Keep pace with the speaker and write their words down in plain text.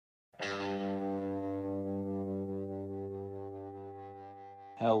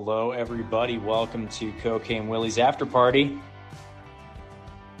Hello, everybody. Welcome to Cocaine Willie's After Party.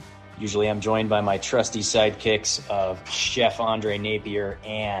 Usually I'm joined by my trusty sidekicks of Chef Andre Napier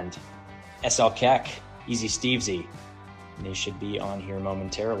and SL Keck, Easy Stevesy. And they should be on here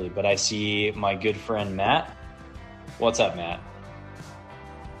momentarily. But I see my good friend Matt. What's up, Matt?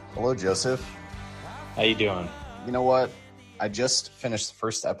 Hello, Joseph. How you doing? You know what? I just finished the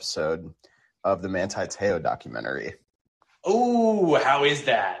first episode of the Manti Te'o documentary. Oh, how is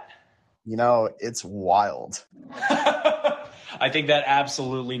that? You know, it's wild. I think that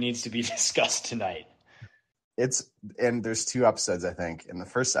absolutely needs to be discussed tonight. And there's two episodes, I think, and the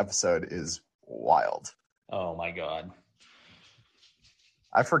first episode is wild. Oh my God.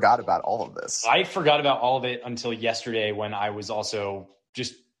 I forgot about all of this. I forgot about all of it until yesterday when I was also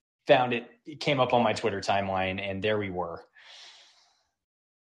just found it. It came up on my Twitter timeline, and there we were.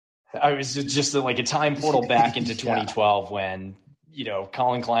 I was just like a time portal back into 2012 when, you know,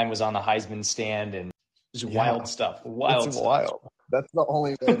 Colin Klein was on the Heisman stand and just wild stuff. Wild stuff. That's the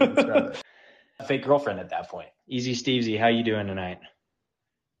only way to describe it. Fake girlfriend at that point. Easy Stevesy, how you doing tonight?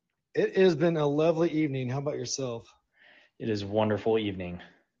 It has been a lovely evening. How about yourself? It is a wonderful evening.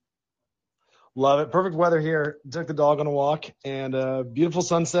 Love it. Perfect weather here. Took the dog on a walk and beautiful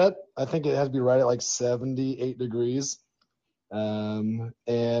sunset. I think it has to be right at like 78 degrees. And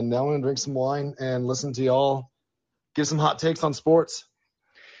now I'm going to drink some wine and listen to y'all give some hot takes on sports.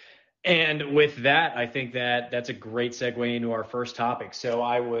 And with that, I think that's a great segue into our first topic. So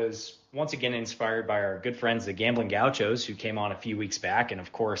I was once again inspired by our good friends, the Gambling Gauchos, who came on a few weeks back. And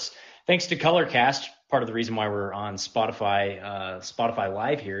of course, thanks to Colorcast, part of the reason why we're on Spotify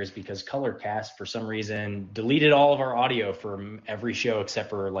Live here is because Colorcast, for some reason, deleted all of our audio from every show except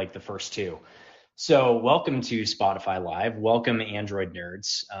for like the first two. So welcome to Spotify Live. Welcome, Android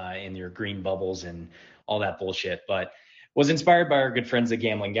nerds, in your green bubbles and all that bullshit. But was inspired by our good friends, the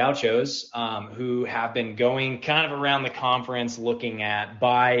Gambling Gauchos, who have been going kind of around the conference looking at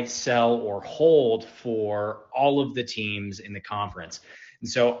buy, sell, or hold for all of the teams in the conference. And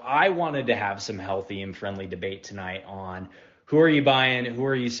so I wanted to have some healthy and friendly debate tonight on who are you buying, who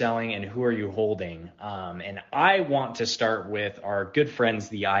are you selling, and who are you holding? And I want to start with our good friends,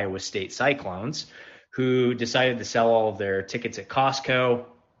 the Iowa State Cyclones, who decided to sell all of their tickets at Costco,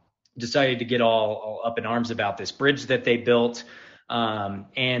 decided to get all up in arms about this bridge that they built.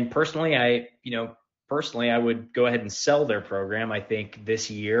 And personally, I would go ahead and sell their program. I think this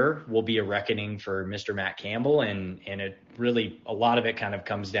year will be a reckoning for Mr. Matt Campbell, and it really, a lot of it kind of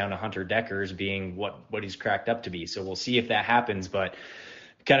comes down to Hunter Dekkers being what he's cracked up to be. So we'll see if that happens, but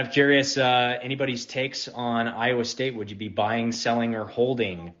kind of curious, anybody's takes on Iowa State. Would you be buying, selling, or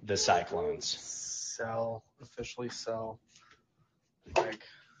holding the Cyclones? Sell, officially sell. Like,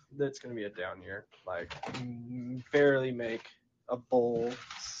 that's going to be a down year. Like, barely make a bowl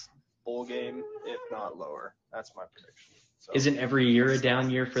game, if not lower. That's my prediction. So, isn't every year a down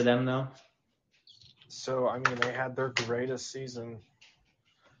year for them, though? So, I mean, they had their greatest season,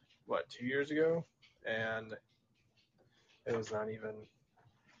 2 years ago? And it was not even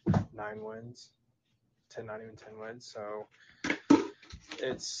 9 wins. Not even 10 wins. So,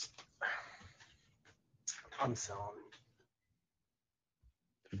 I'm selling.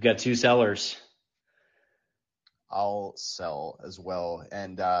 We've got two sellers. I'll sell as well.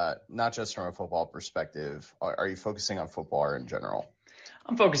 And not just from a football perspective. Are you focusing on football or in general?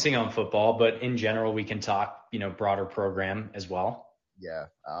 I'm focusing on football, but in general, we can talk, broader program as well. Yeah.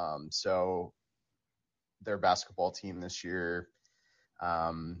 So their basketball team this year,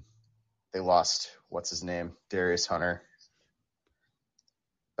 they lost, what's his name? Darius Hunter.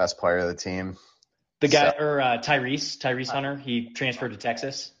 Best player of the team. The guy, Tyrese Hunter, he transferred to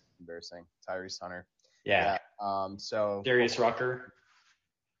Texas. Embarrassing. Tyrese Hunter. Yeah. So Darius Rucker.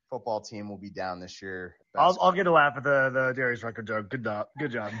 Football team will be down this year. I'll get a laugh at the Darius Rucker joke. Good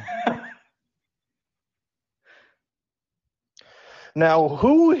job. Now,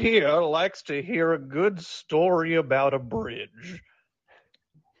 who here likes to hear a good story about a bridge?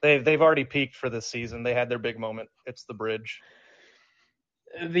 They've already peaked for this season. They had their big moment. It's the bridge.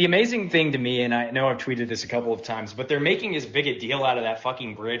 The amazing thing to me, and I know I've tweeted this a couple of times, but they're making as big a deal out of that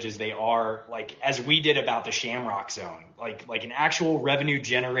fucking bridge as they are, like, as we did about the Shamrock Zone, like an actual revenue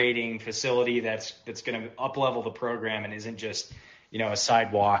generating facility that's going to up level the program and isn't just, a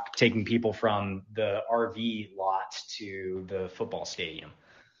sidewalk taking people from the RV lot to the football stadium.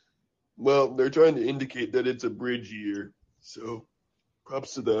 Well, they're trying to indicate that it's a bridge year, so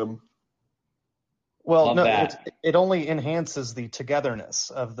props to them. Well, Love no, that. it only enhances the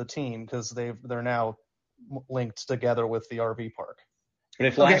togetherness of the team because they're now linked together with the RV park. But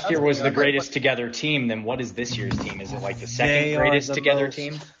if Okay, last year that's- was the but- greatest together team, then what is this year's team? Is it like the second They are greatest the together most-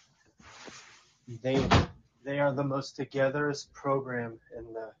 team? They are the most togetherest program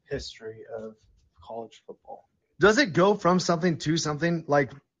in the history of college football. Does it go from something to something?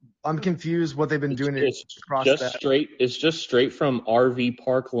 Like, I'm confused what they've been doing It's across just that. straight. It's just straight from RV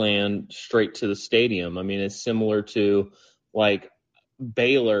Parkland straight to the stadium. I mean, it's similar to like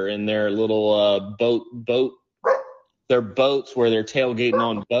Baylor and their little boat. Their boats where they're tailgating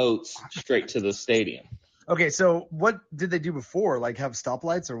on boats straight to the stadium. Okay, so what did they do before? Like have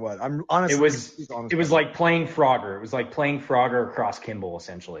stoplights or what? I'm honestly It was confused, honestly. it was like playing Frogger. It was like playing Frogger across Kimball,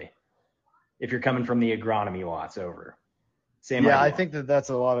 essentially. If you're coming from the agronomy lots over. Same Yeah, idea. I think that's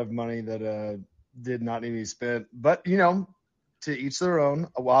a lot of money that did not need to be spent. But to each their own.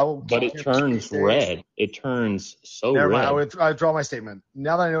 But it turns red. It turns so Never red. mind. I withdraw my statement.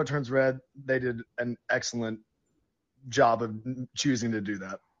 Now that I know it turns red, they did an excellent job of choosing to do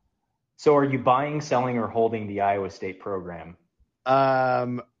that. So are you buying, selling, or holding the Iowa State program?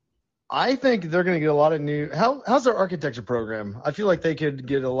 I think they're going to get a lot of new. How's their architecture program? I feel like they could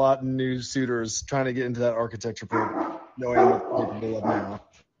get a lot of new suitors trying to get into that architecture program, knowing what they're capable of now.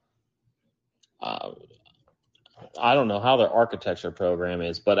 I don't know how their architecture program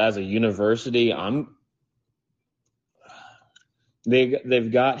is, but as a university,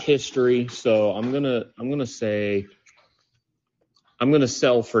 they've got history, so I'm gonna say I'm gonna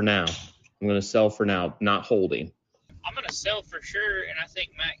sell for now. I'm gonna sell for now, not holding. I'm going to sell for sure, and I think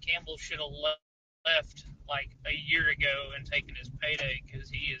Matt Campbell should have left like a year ago and taken his payday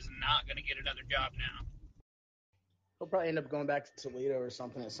because he is not going to get another job now. He'll probably end up going back to Toledo or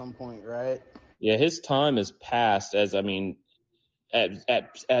something at some point, right? Yeah, his time is past. As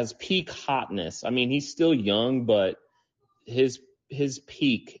peak hotness. I mean, he's still young, but his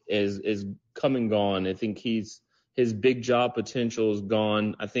peak is come and gone. I think his big job potential is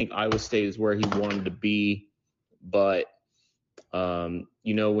gone. I think Iowa State is where he wanted to be. But when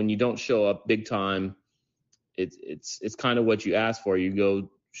you don't show up big time, it's kind of what you ask for. You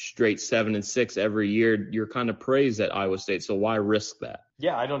go straight 7-6 every year. You're kind of praised at Iowa State, so why risk that?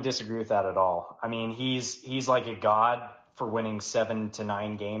 Yeah, I don't disagree with that at all. I mean, he's like a god for winning 7 to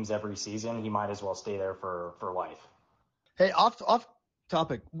 9 games every season. He might as well stay there for life. Hey, off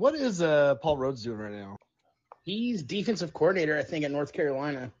topic. What is Paul Rhodes doing right now? He's defensive coordinator, I think, at North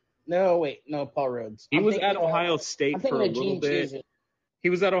Carolina. No, Paul Rhodes. He was at Ohio State for a little bit. He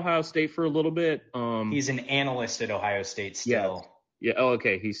was at Ohio State for a little bit. He's an analyst at Ohio State still. Yeah. Oh,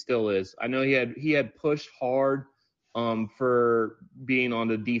 okay. He still is. I know he had pushed hard for being on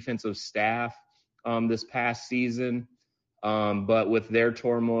the defensive staff this past season, but with their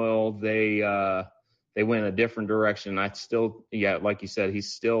turmoil, they went a different direction. Like you said,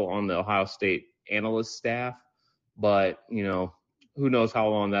 he's still on the Ohio State analyst staff, but who knows how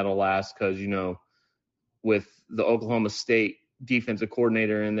long that'll last? Because with the Oklahoma State defensive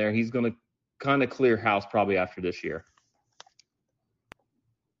coordinator in there, he's going to kind of clear house probably after this year.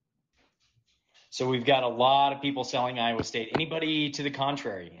 So we've got a lot of people selling Iowa State. Anybody to the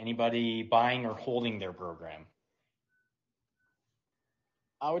contrary? Anybody buying or holding their program?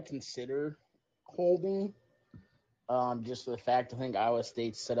 I would consider holding, just for the fact I think Iowa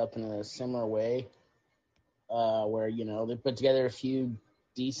State's set up in a similar way, where they put together a few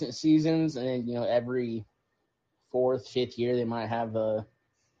decent seasons, and then every 4th, 5th year they might have a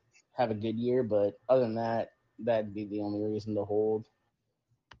good year, but other than that, that'd be the only reason to hold.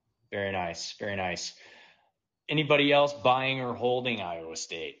 Very nice. Very nice. Anybody else buying or holding Iowa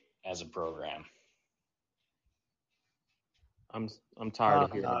State as a program? I'm tired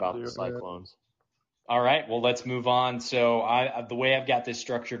of hearing about the Cyclones. All right, well, let's move on. So the way I've got this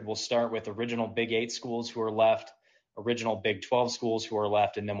structured, we'll start with original Big 8 schools who are left, original Big 12 schools who are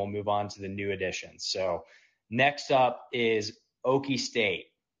left, and then we'll move on to the new additions. So next up is Okie State,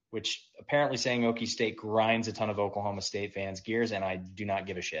 which apparently saying Okie State grinds a ton of Oklahoma State fans' gears, and I do not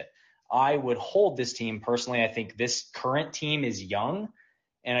give a shit. I would hold this team personally. I think this current team is young,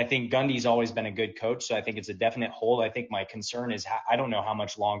 and I think Gundy's always been a good coach, so I think it's a definite hold. I think my concern is I don't know how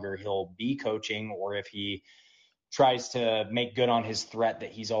much longer he'll be coaching, or if he tries to make good on his threat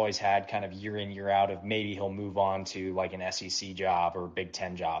that he's always had kind of year in, year out of maybe he'll move on to like an SEC job or Big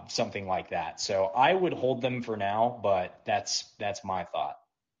Ten job, something like that. So I would hold them for now, but that's my thought.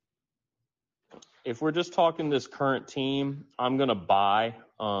 If we're just talking this current team, I'm going to buy.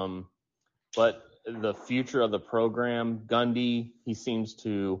 But the future of the program, Gundy, he seems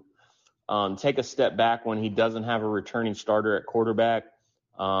to take a step back when he doesn't have a returning starter at quarterback.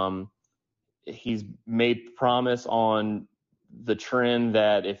 He's made promise on the trend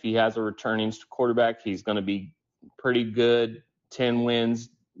that if he has a returning quarterback, he's going to be pretty good 10 wins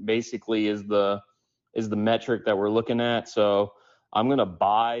basically is the metric that we're looking at. So I'm going to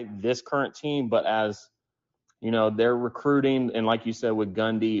buy this current team, but as they're recruiting, and like you said, with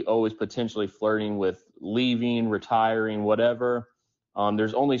Gundy always potentially flirting with leaving, retiring, whatever.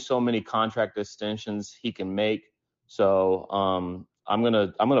 There's only so many contract extensions he can make. So I'm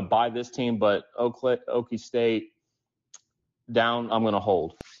gonna buy this team, but Okie State down. I'm gonna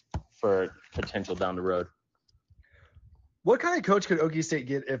hold for potential down the road. What kind of coach could Okie State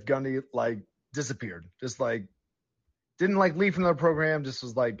get if Gundy disappeared? Just didn't leave from their program, just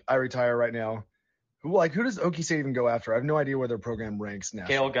was I retire right now. Who does Okie State even go after? I have no idea where their program ranks now.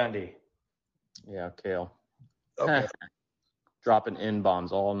 Cale Gundy. Yeah, Cale. Okay. Dropping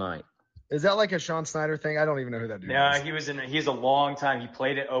N-bombs all night. Is that a Sean Snyder thing? I don't even know who that dude is. No, he's a long time. He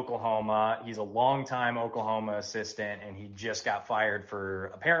played at Oklahoma. He's a long time Oklahoma assistant, and he just got fired for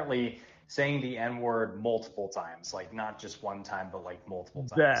apparently saying the N-word multiple times. Not just one time, but multiple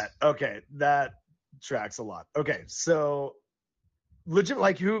times. That tracks a lot. Okay, so legit,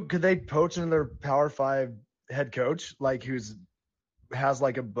 who could they poach into their Power 5 head coach? Has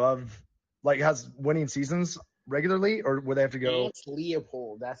above, has winning seasons regularly, or would they have to go? Lance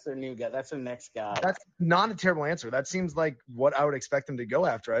Leopold. That's their new guy. That's their next guy. That's not a terrible answer. That seems like what I would expect them to go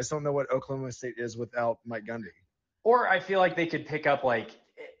after. I just don't know what Oklahoma State is without Mike Gundy. Or I feel like they could pick up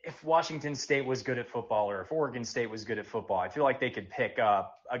if Washington State was good at football or if Oregon State was good at football, I feel like they could pick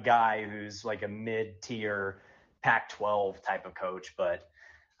up a guy who's a mid-tier Pac-12 type of coach. But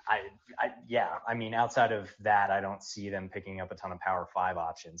outside of that, I don't see them picking up a ton of Power 5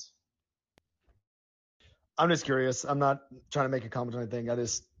 options. I'm just curious. I'm not trying to make a comment on anything. I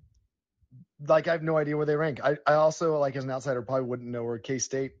just I have no idea where they rank. I also as an outsider probably wouldn't know where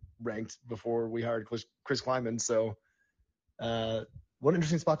K-State ranked before we hired Chris Klieman. So what an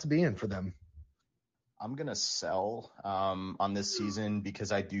interesting spot to be in for them. I'm going to sell on this season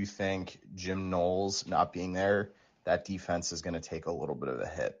because I do think Jim Knowles not being there, that defense is going to take a little bit of a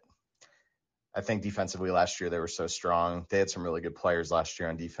hit. I think defensively last year they were so strong. They had some really good players last year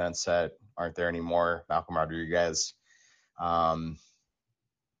on defense that aren't there anymore. Malcolm Rodriguez. And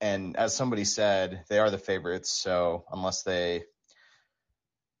as somebody said, they are the favorites. So unless they,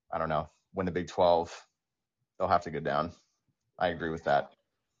 win the Big 12, they'll have to go down. I agree with that.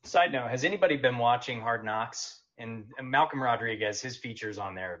 Side note, has anybody been watching Hard Knocks? And Malcolm Rodriguez, his features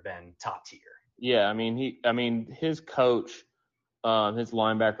on there have been top tier. Yeah, his coach, his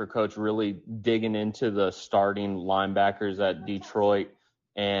linebacker coach, really digging into the starting linebackers at Detroit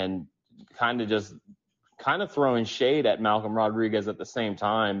and kind of throwing shade at Malcolm Rodriguez at the same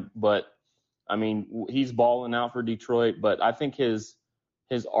time. But he's balling out for Detroit, but I think his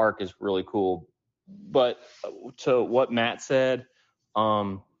arc is really cool. But to what Matt said,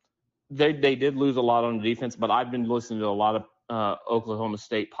 they did lose a lot on the defense, but I've been listening to a lot of Oklahoma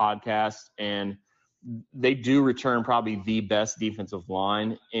State podcasts, and they do return probably the best defensive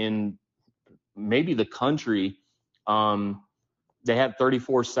line in maybe the country. They had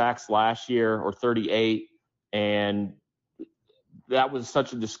 34 sacks last year or 38, and that was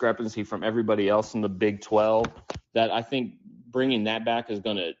such a discrepancy from everybody else in the Big 12 that I think bringing that back is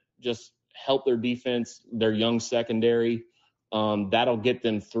going to just help their defense, their young secondary. That'll get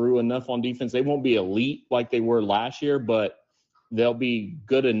them through enough on defense. They won't be elite like they were last year, but they'll be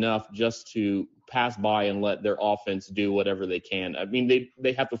good enough just to pass by and let their offense do whatever they can.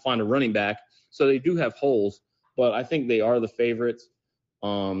 They have to find a running back, so they do have holes, but I think they are the favorites.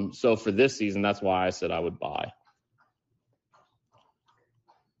 So for this season, that's why I said I would buy.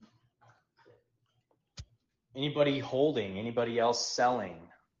 Anybody holding? Anybody else selling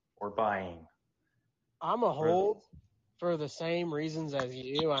or buying? I'm a hold for the same reasons as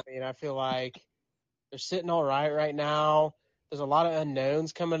you. I feel like they're sitting all right now. There's a lot of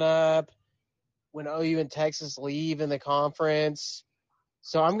unknowns coming up when OU and Texas leave in the conference.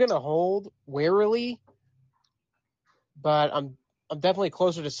 So I'm going to hold warily, but I'm definitely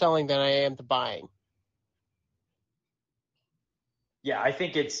closer to selling than I am to buying. Yeah, I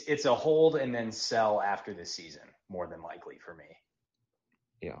think it's a hold and then sell after the season, more than likely for me.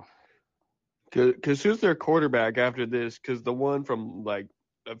 Yeah. Because who's their quarterback after this? Because the one from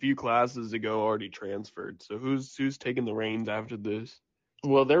a few classes ago already transferred. So who's taking the reins after this?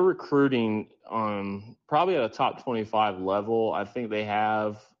 Well, they're recruiting probably at a top 25 level. I think they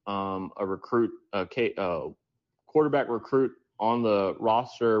have a quarterback recruit on the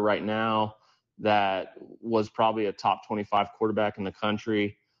roster right now that was probably a top 25 quarterback in the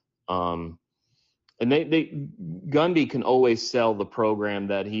country. And Gundy can always sell the program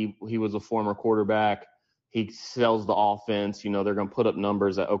that he was a former quarterback. He sells the offense. They're going to put up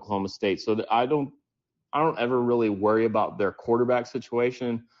numbers at Oklahoma State. So I don't I don't ever really worry about their quarterback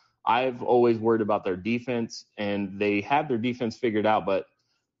situation. I've always worried about their defense, and they have their defense figured out, but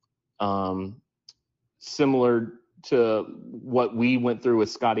similar to what we went through with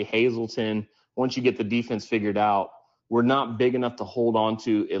Scotty Hazelton, once you get the defense figured out, we're not big enough to hold on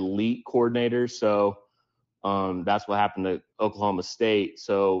to elite coordinators. So that's what happened to Oklahoma State.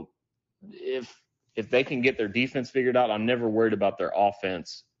 So if they can get their defense figured out, I'm never worried about their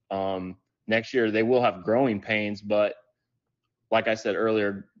offense. Next year they will have growing pains, but like I said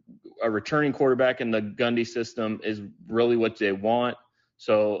earlier, a returning quarterback in the Gundy system is really what they want.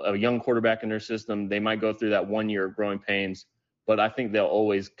 So a young quarterback in their system, they might go through that 1 year of growing pains, but I think they'll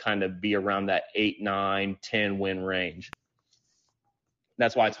always kind of be around that 8, 9, 10 win range.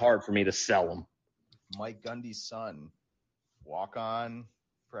 That's why it's hard for me to sell them. Mike Gundy's son, walk-on,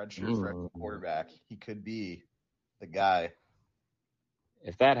 redshirt freshman quarterback. He could be the guy.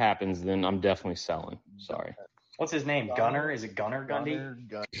 If that happens, then I'm definitely selling. Sorry. What's his name? Gunner? Is it Gunner Gundy?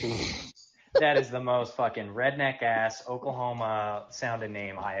 Gundy. That is the most fucking redneck-ass Oklahoma sounding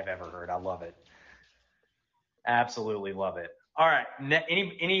name I have ever heard. I love it. Absolutely love it. All right.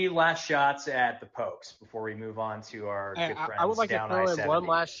 Any last shots at the Pokes before we move on to our good friends I would like to down throw in I-70? one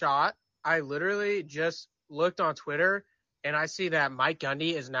last shot. I literally just looked on Twitter, and I see that Mike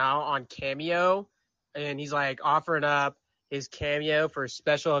Gundy is now on Cameo, and he's like offering up his Cameo for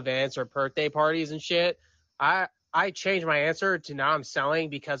special events or birthday parties and shit. I changed my answer to now I'm selling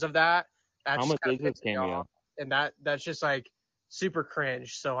because of that. How much is his Cameo? And that's just like super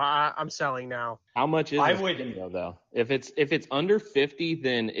cringe. So I'm selling now. How much is his Cameo though? If it's under 50,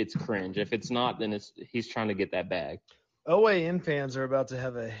 then it's cringe. If it's not, then he's trying to get that bag. OAN fans are about to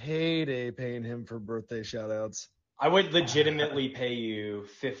have a heyday paying him for birthday shout-outs. I would legitimately pay you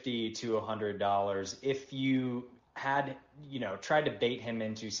 $50 to $100 if you had, tried to bait him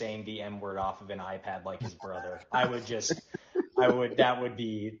into saying the M word off of an iPad like his brother. That would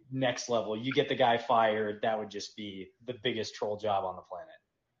be next level. You get the guy fired, that would just be the biggest troll job on the planet.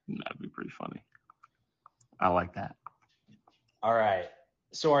 That'd be pretty funny. I like that. All right.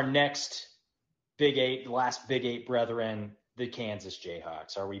 So our next Big Eight, last Big Eight brethren, the Kansas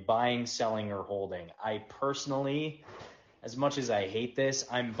Jayhawks. Are we buying, selling, or holding? I personally, as much as I hate this,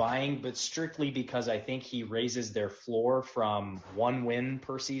 I'm buying, but strictly because I think he raises their floor from 1 win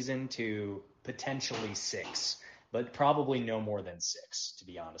per season to potentially 6, but probably no more than 6, to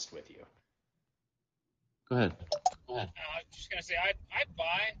be honest with you. Go ahead. I was just going to say, I'd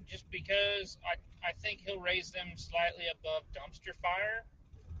buy just because I think he'll raise them slightly above dumpster fire.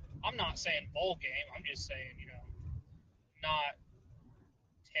 I'm not saying bowl game. I'm just saying, not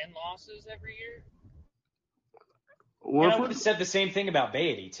 10 losses every year. And I would have said the same thing about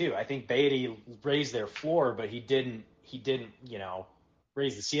Beatty too. I think Beatty raised their floor, but he didn't,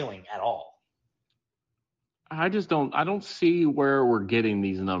 raise the ceiling at all. I don't see where we're getting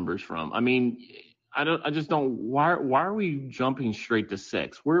these numbers from. I mean, why are we jumping straight to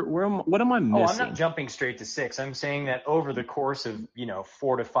 6? What am I missing? Oh, I'm not jumping straight to 6. I'm saying that over the course of,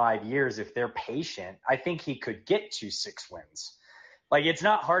 4 to 5 years, if they're patient, I think he could get to 6 wins. Like, it's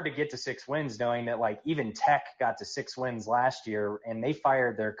not hard to get to 6 wins, knowing that, like, even Tech got to 6 wins last year, and they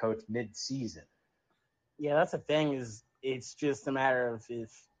fired their coach mid-season. Yeah, that's the thing is it's just a matter of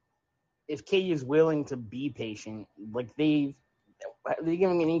if KU is willing to be patient. Like, have they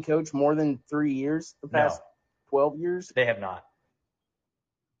given any coach more than 3 years the past 12 years? They have not.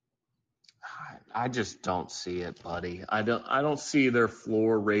 I just don't see it, buddy. I don't see their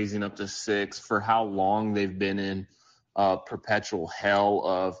floor raising up to 6 for how long they've been in perpetual hell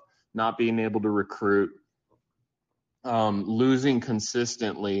of not being able to recruit, losing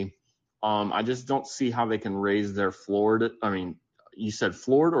consistently. I just don't see how they can raise their floor to, you said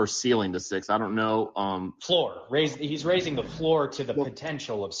floored or ceiling to 6? I don't know. Floor. He's raising the floor to the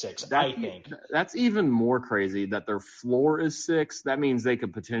potential of 6, I think. That's even more crazy that their floor is 6. That means they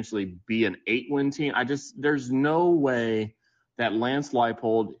could potentially be an 8-win team. There's no way that Lance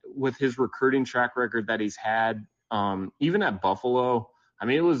Leipold, with his recruiting track record that he's had, even at Buffalo,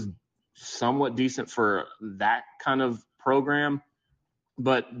 it was somewhat decent for that kind of program,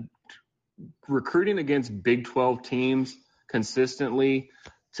 but recruiting against Big 12 teams consistently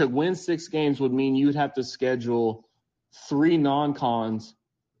to win 6 games would mean you'd have to schedule 3 non-cons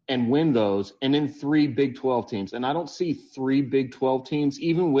and win those, and then 3 Big 12 teams. And I don't see 3 Big 12 teams,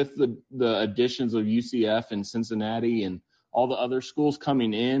 even with the additions of UCF and Cincinnati and all the other schools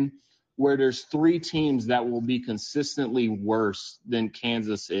coming in, where there's 3 teams that will be consistently worse than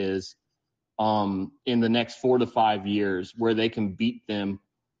Kansas is in the next 4 to 5 years, where they can beat them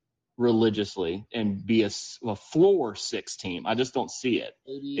religiously and be a floor 6 team. I just don't see it.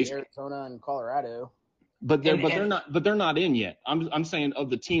 Maybe Arizona and Colorado. But they're not in yet. I'm saying of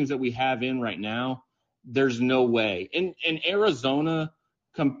the teams that we have in right now, there's no way. And Arizona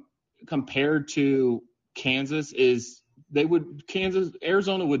compared to Kansas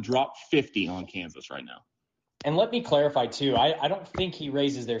Arizona would drop 50 on Kansas right now. And let me clarify too. I don't think he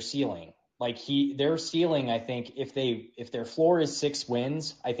raises their ceiling. Like their ceiling, I think if their floor is 6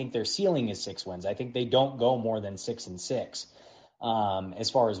 wins, I think their ceiling is 6 wins. I think they don't go more than 6-6. As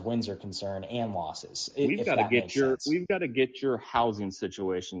far as wins are concerned and losses. We've got to get your housing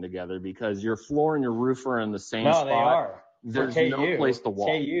situation together because your floor and your roof are in the same spot. No, they are. There's no place to walk.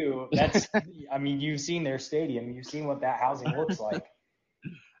 KU, I mean, you've seen their stadium. You've seen what that housing looks like.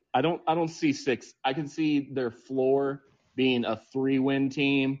 I don't see 6. I can see their floor being a 3-win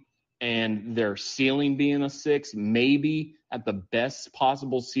team and their ceiling being a 6, maybe at the best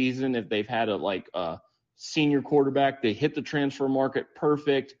possible season if they've had a senior quarterback. They hit the transfer market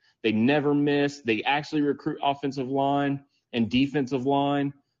perfect. They never miss. They actually recruit offensive line and defensive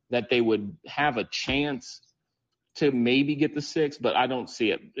line that they would have a chance to maybe get the 6, but I don't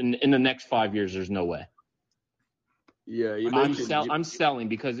see it. In the next 5 years, there's no way. Yeah, I'm selling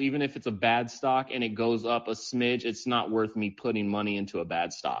because even if it's a bad stock and it goes up a smidge, it's not worth me putting money into a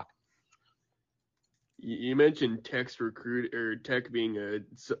bad stock. You mentioned Tech's recruit or Tech being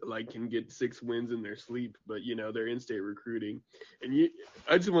can get 6 wins in their sleep, but they're in-state recruiting, and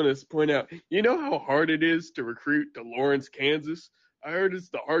I just want to point out, how hard it is to recruit to Lawrence, Kansas. I heard it's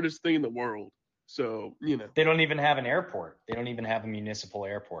the hardest thing in the world. So they don't even have an airport. They don't even have a municipal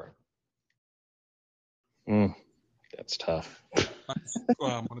airport. That's tough. I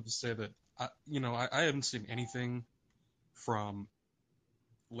wanted to say that I haven't seen anything from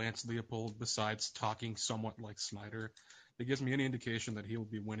Lance Leopold besides talking somewhat like Snyder that gives me any indication that he'll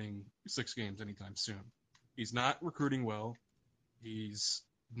be winning 6 games anytime soon. He's not recruiting well. He's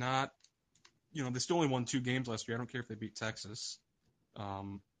not, they still only won 2 games last year. I don't care if they beat Texas.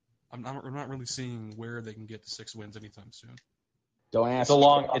 I'm not really seeing where they can get to 6 wins anytime soon. Don't ask.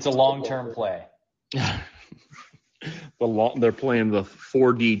 It's a long-term play. They're playing the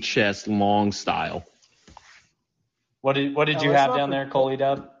 4D chess long style. What did you have down there, Coley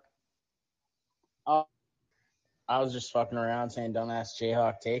Dub? I was just fucking around saying, don't ask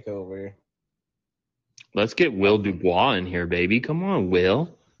Jayhawk Takeover. Let's get Will Dubois in here, baby. Come on,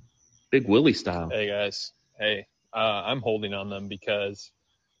 Will. Big Willie style. Hey, guys. Hey, I'm holding on them because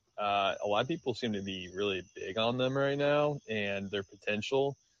a lot of people seem to be really big on them right now and their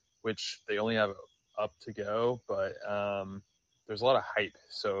potential, which they only have up to go. But there's a lot of hype.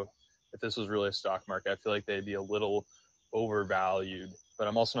 So if this was really a stock market, I feel like they'd be a little overvalued. But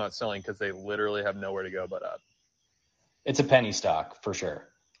I'm also not selling because they literally have nowhere to go but up. It's a penny stock for sure.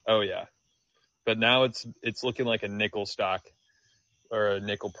 Oh, yeah. But now it's looking like a nickel stock or a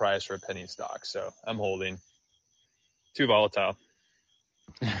nickel price or a penny stock. So I'm holding. Too volatile.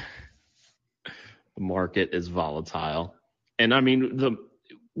 The market is volatile. And I mean,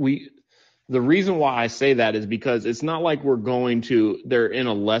 the reason why I say that is because it's not like they're in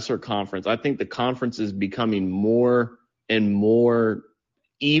a lesser conference. I think the conference is becoming more and more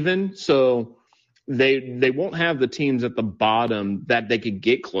even. So they won't have the teams at the bottom that they could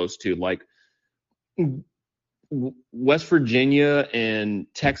get close to, like West Virginia and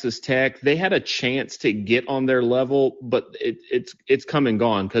Texas Tech. They had a chance to get on their level, but it's come and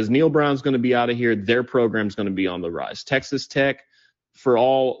gone because Neil Brown's going to be out of here. Their program's going to be on the rise. Texas Tech, for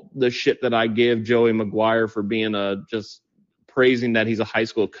all the shit that I give Joey McGuire for being just praising that he's a high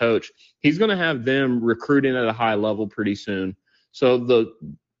school coach, he's going to have them recruiting at a high level pretty soon. So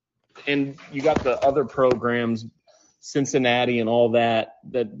and you got the other programs, Cincinnati and all that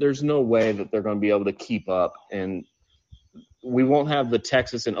there's no way that they're going to be able to keep up. And we won't have the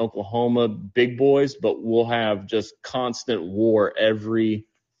Texas and Oklahoma big boys, but we'll have just constant war every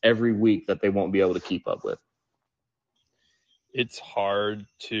week that they won't be able to keep up with. It's hard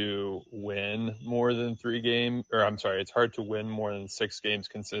to win more than 3 games, or I'm sorry, it's hard to win more than 6 games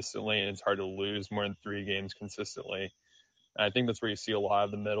consistently, and it's hard to lose more than 3 games consistently. And I think that's where you see a lot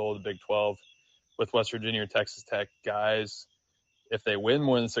of the middle of the Big 12 with West Virginia or Texas Tech guys. If they win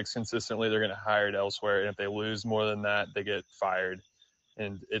more than 6 consistently, they're going to hire it elsewhere. And if they lose more than that, they get fired.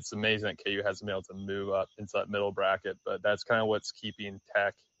 And it's amazing that KU hasn't been able to move up into that middle bracket. But that's kind of what's keeping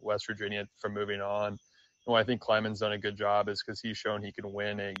Tech, West Virginia from moving on. And what I think Kleiman's done a good job is because he's shown he can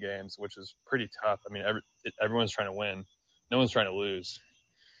win 8 games, which is pretty tough. I mean, everyone's trying to win. No one's trying to lose.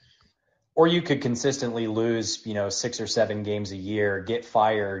 Or you could consistently lose, 6 or 7 games a year, get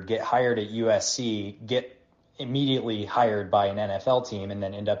fired, get hired at USC, get immediately hired by an NFL team, and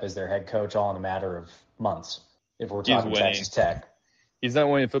then end up as their head coach all in a matter of months. If we're talking Texas Tech, he's not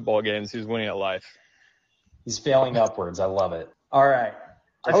winning football games; he's winning at life. He's failing upwards. I love it. All right.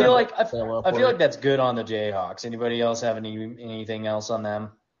 I feel like that's good on the Jayhawks. Anybody else have anything else on them?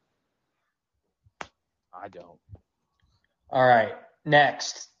 I don't. All right.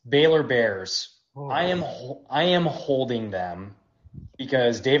 Next, Baylor Bears. I am holding them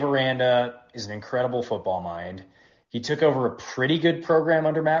because Dave Aranda is an incredible football mind. He took over a pretty good program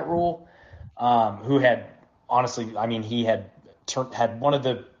under Matt Rule, who had honestly, I mean, he had one of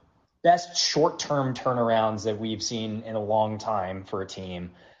the best short-term turnarounds that we've seen in a long time for a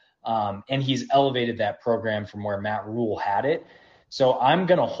team. And he's elevated that program from where Matt Rule had it. So I'm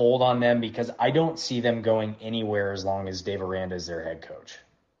going to hold on them because I don't see them going anywhere as long as Dave Aranda is their head coach.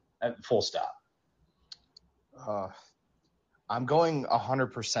 Full stop. I'm going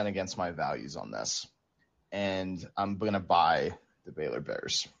 100% against my values on this, and I'm going to buy the Baylor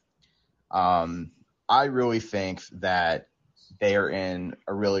Bears. I really think that they are in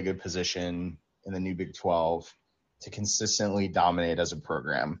a really good position in the new Big 12 to consistently dominate as a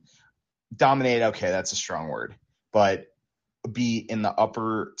program. Dominate, okay, that's a strong word, but be in the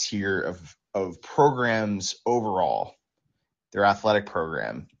upper tier of programs overall, their athletic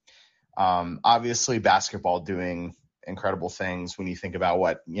program. Obviously, basketball doing incredible things when you think about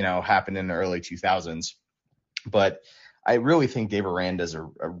what happened in the early 2000s. But I really think Dave Aranda is a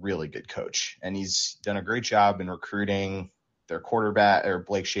really good coach, and he's done a great job in recruiting. Their quarterback, or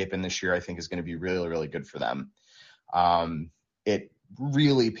Blake Shapen, this year I think is going to be really, really good for them. It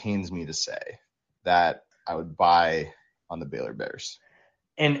really pains me to say that I would buy on the Baylor Bears.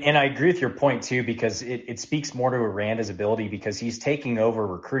 And I agree with your point, too, because it speaks more to Aranda's ability because he's taking over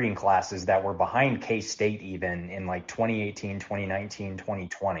recruiting classes that were behind K-State even in like 2018, 2019,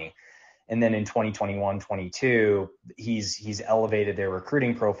 2020. And then in 2021, 22, he's elevated their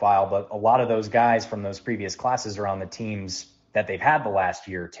recruiting profile. But a lot of those guys from those previous classes are on the teams that they've had the last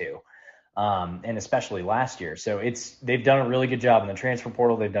year or two, and especially last year. So they've done a really good job in the transfer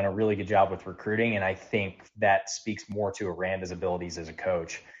portal. They've done a really good job with recruiting. And I think that speaks more to Aranda's abilities as a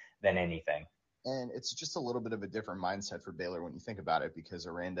coach than anything. And it's just a little bit of a different mindset for Baylor when you think about it, because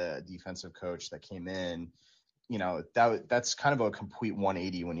Aranda, a defensive coach that came in, that's kind of a complete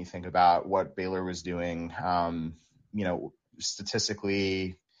 180 when you think about what Baylor was doing,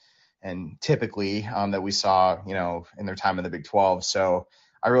 statistically and typically that we saw, in their time in the Big 12. So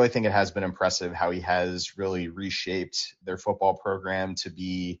I really think it has been impressive how he has really reshaped their football program to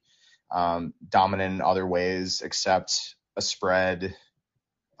be dominant in other ways except a spread,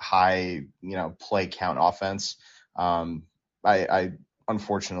 high, play count offense. I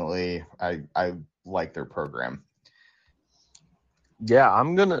unfortunately like their program. Yeah,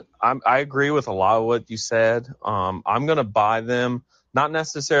 I agree with a lot of what you said. I'm going to buy them, not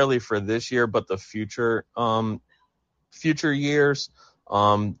necessarily for this year, but the future years.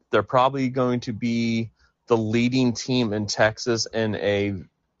 They're probably going to be the leading team in Texas in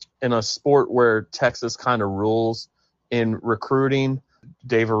a sport where Texas kind of rules in recruiting.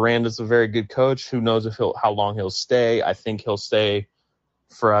 Dave Aranda's a very good coach. Who knows how long he'll stay? I think he'll stay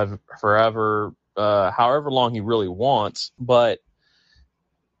forever, however long he really wants. But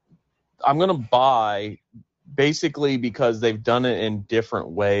I'm going to buy basically because they've done it in different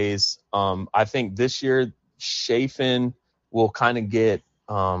ways. I think this year Shapen will kind of get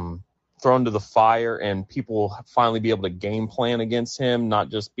thrown to the fire, and people will finally be able to game plan against him, not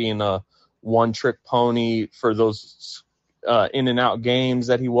just being a one-trick pony for those in and out games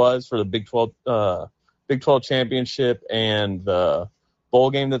that he was for the Big 12 championship and the bowl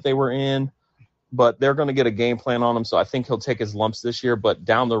game that they were in. But they're going to get a game plan on him, so I think he'll take his lumps this year. But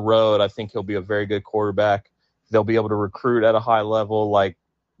down the road, I think he'll be a very good quarterback. They'll be able to recruit at a high level like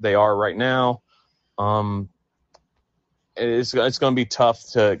they are right now. It's going to be tough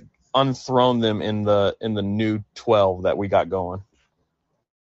to unthrone them in the new 12 that we got going.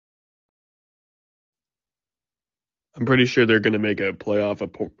 I'm pretty sure they're going to make a playoff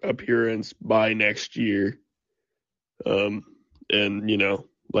appearance by next year. And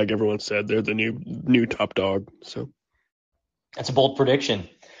like everyone said, they're the new top dog. So that's a bold prediction.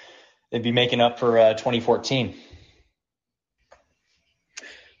 They'd be making up for 2014.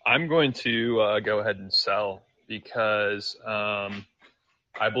 I'm going to go ahead and sell because I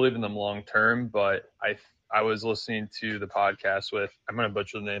believe in them long term. But I was listening to the podcast with, I'm going to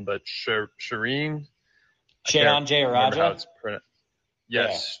butcher the name, but Shireen Jayaraja.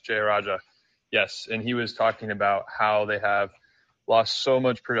 Yes, yeah. Jayaraja. Yes, and he was talking about how they have lost so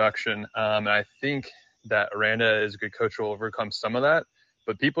much production, and I think that Aranda is a good coach who will overcome some of that.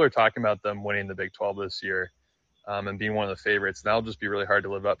 But people are talking about them winning the Big 12 this year and being one of the favorites, and that'll just be really hard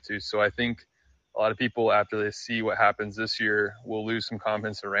to live up to. So I think a lot of people, after they see what happens this year, will lose some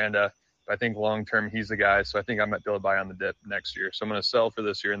confidence in Aranda. But I think long term he's the guy. So I think I might be able to buy on the dip next year. So I'm going to sell for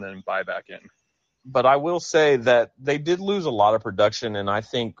this year and then buy back in. But I will say that they did lose a lot of production, and I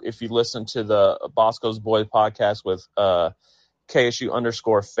think if you listen to the Bosco's Boys podcast with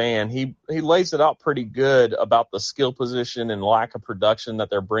KSU_fan, he lays it out pretty good about the skill position and lack of production that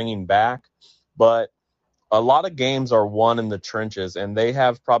they're bringing back. But a lot of games are won in the trenches, and they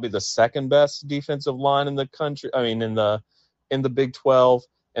have probably the second best defensive line in the country. I mean, in the Big 12,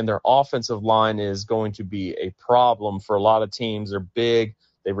 and their offensive line is going to be a problem for a lot of teams. They're big.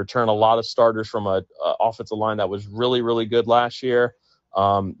 They return a lot of starters from a offensive line that was really, really good last year.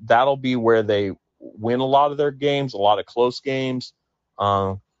 That'll be where they win a lot of their games, a lot of close games.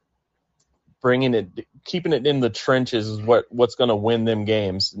 Keeping it in the trenches is what's going to win them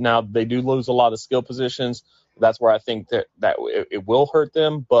games. Now, they do lose a lot of skill positions. That's where I think that it will hurt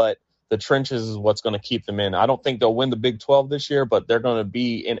them, but the trenches is what's going to keep them in. I don't think they'll win the Big 12 this year, but they're going to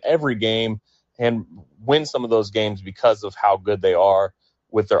be in every game and win some of those games because of how good they are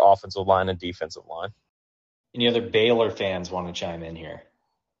with their offensive line and defensive line. Any other Baylor fans want to chime in here?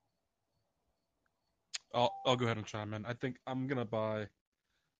 I'll go ahead and chime in. I think I'm going to buy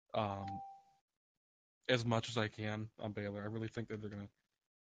as much as I can on Baylor. I really think that they're going to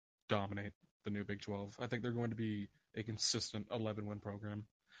dominate the new Big 12. I think they're going to be a consistent 11-win program.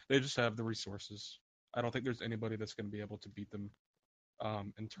 They just have the resources. I don't think there's anybody that's going to be able to beat them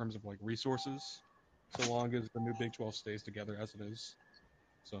in terms of like resources, so long as the new Big 12 stays together as it is.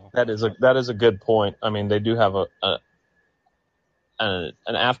 So that is a good point. I mean, they do have an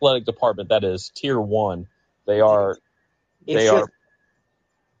athletic department that is tier 1.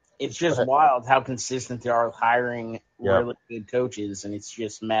 It's just wild how consistent they are with hiring really good coaches, and it's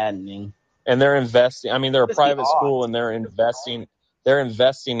just maddening. And they're investing. I mean, they're a private school, and they're investing. They're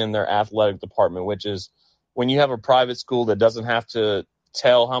investing in their athletic department, which is when you have a private school that doesn't have to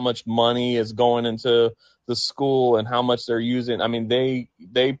tell how much money is going into the school and how much they're using. I mean, they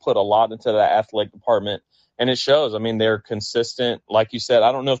put a lot into that athletic department, and it shows. I mean, they're consistent. Like you said,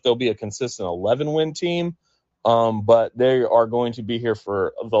 I don't know if they'll be a consistent 11-win team, but they are going to be here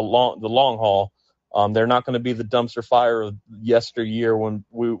for the long haul. They're not going to be the dumpster fire of yesteryear when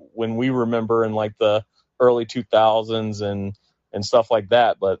we remember in like the early 2000s and stuff like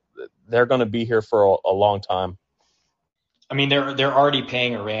that. But they're going to be here for a long time. I mean, they're already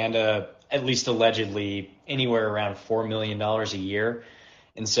paying Aranda, at least allegedly, anywhere around $4 million a year.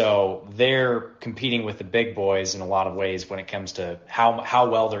 And so they're competing with the big boys in a lot of ways when it comes to how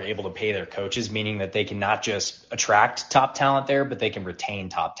well they're able to pay their coaches, meaning that they can not just attract top talent there, but they can retain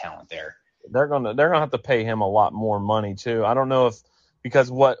top talent there. They're gonna have to pay him a lot more money too. I don't know because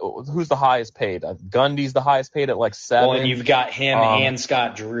who's the highest paid? Gundy's the highest paid at like 7. Well, and you've got him and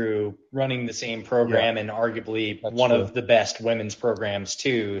Scott Drew running the same program and arguably one of the best women's programs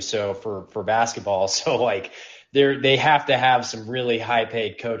too. So for basketball, so like they have to have some really high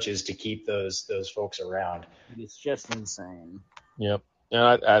paid coaches to keep those folks around. It's just insane. Yep.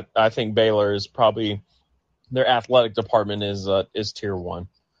 And I think Baylor is probably their athletic department is tier 1.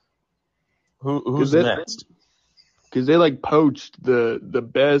 Who's next? Because they like poached the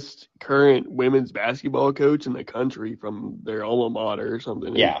best current women's basketball coach in the country from their alma mater or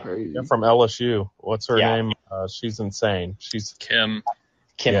something. Yeah, crazy. From LSU. What's her name? She's insane. She's Kim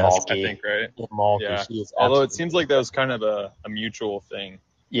Mulkey. I think, right? Kim Mulkey. Yeah. Although it seems like that was kind of a mutual thing.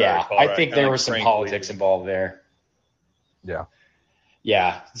 Yeah, I think there was some politics involved there. Yeah.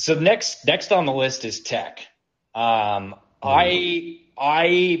 Yeah. So next on the list is Tech. I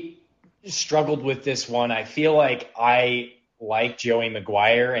struggled with this one. I feel like I like Joey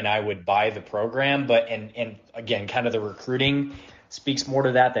McGuire and I would buy the program, but and again, kind of the recruiting speaks more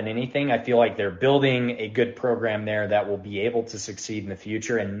to that than anything. I feel like they're building a good program there that will be able to succeed in the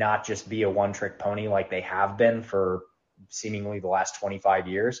future and not just be a one-trick pony like they have been for seemingly the last 25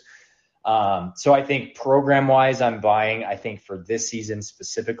 years. So I think program-wise, I'm buying. I think for this season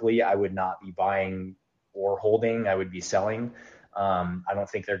specifically, I would not be buying or holding. I would be selling. I don't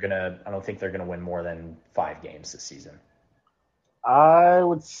think they're gonna win more than 5 games this season. I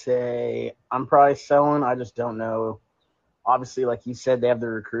would say I'm probably selling. I just don't know. Obviously, like you said, they have the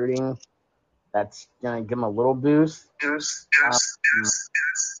recruiting. That's gonna give them a little boost.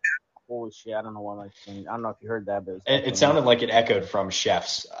 Holy shit! I don't know what I'm saying. I don't know if you heard that, but it sounded like it echoed from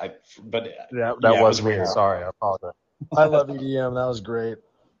Chef's. But that was weird. Sorry, I apologize. I love EDM. That was great.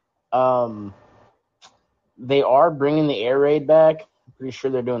 They are bringing the air raid back. I'm pretty sure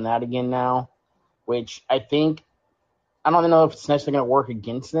they're doing that again now, which I don't know if it's necessarily going to work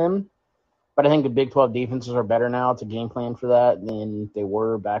against them, but I think the Big 12 defenses are better now to game plan for that than they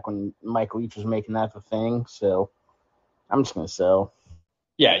were back when Mike Leach was making that the thing. So I'm just going to sell.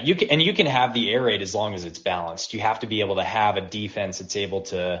 Yeah, you can have the air raid as long as it's balanced. You have to be able to have a defense that's able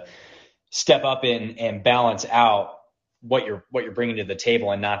to step up and balance out what you're bringing to the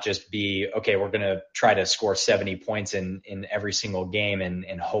table, and not just be, okay, we're going to try to score 70 points in every single game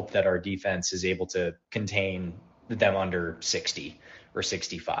and hope that our defense is able to contain them under 60 or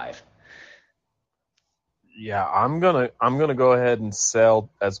 65. Yeah, I'm gonna go ahead and sell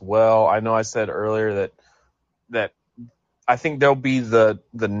as well. I know I said earlier that I think they'll be the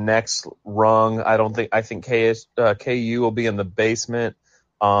next rung. I think KU will be in the basement,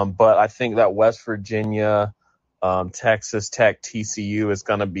 but I think that West Virginia, Texas Tech, TCU is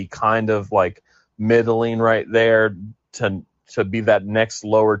going to be kind of like middling right there to be that next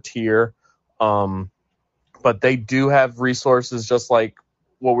lower tier. But they do have resources, just like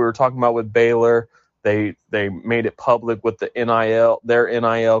what we were talking about with Baylor. They made it public with the their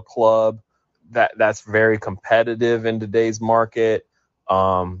NIL club. That's very competitive in today's market.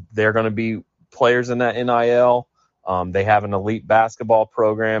 They're going to be players in that NIL. They have an elite basketball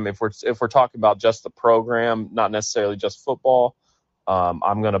program. If we're talking about just the program, not necessarily just football,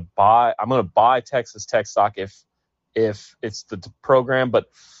 I'm gonna buy Texas Tech stock if it's the program. But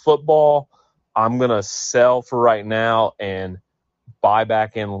football, I'm gonna sell for right now and buy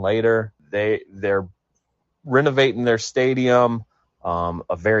back in later. They're renovating their stadium,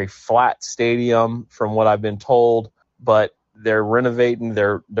 a very flat stadium from what I've been told, but they're renovating.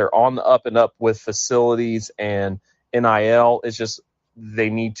 They're on the up and up with facilities and NIL. It's just they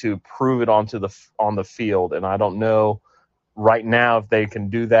need to prove it on the field, and I don't know right now if they can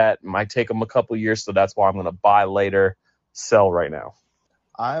do that. It might take them a couple of years, so that's why I'm going to buy later, sell right now.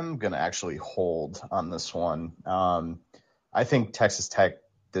 I'm going to actually hold on this one. I think Texas Tech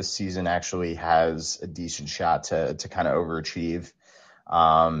this season actually has a decent shot to kind of overachieve.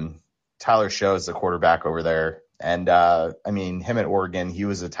 Tyler Show is the quarterback over there. And, I mean, him at Oregon, he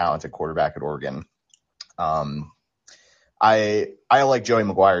was a talented quarterback at Oregon. I like Joey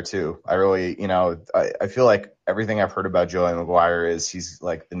McGuire too. I really, I feel like everything I've heard about Joey McGuire is he's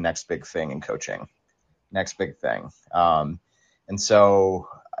like the next big thing in coaching. Next big thing. And so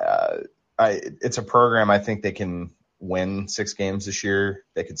it's a program I think they can win 6 games this year.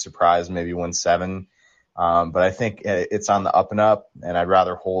 They could surprise, maybe win 7. But I think it's on the up and up, and I'd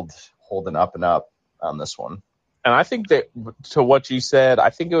rather hold an up and up on this one. And I think that, to what you said, I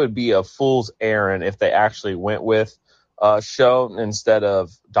think it would be a fool's errand if they actually went with Show instead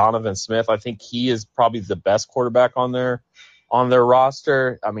of Donovan Smith. I think he is probably the best quarterback on their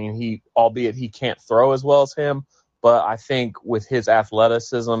roster. I mean, albeit he can't throw as well as him, but I think with his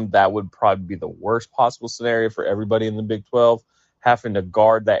athleticism, that would probably be the worst possible scenario for everybody in the Big 12, having to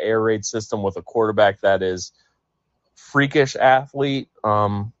guard that air raid system with a quarterback that is freakish athlete.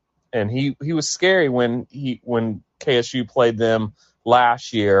 And he was scary when KSU played them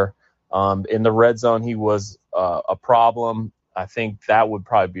last year. In the red zone, he was a problem. I think that would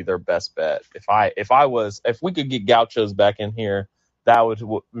probably be their best bet. If we could get Gauchos back in here, that would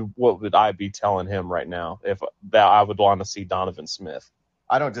what would I be telling him right now? If that I would want to see Donovan Smith.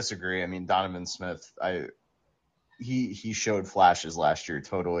 I don't disagree. I mean, Donovan Smith, he showed flashes last year,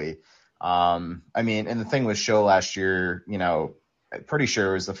 totally. I mean, and the thing with Show last year, I'm pretty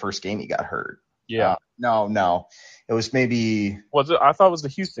sure it was the first game he got hurt. Yeah. No. It was maybe. Was it? I thought it was the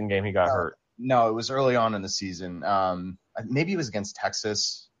Houston game he got hurt. No, it was early on in the season. Maybe it was against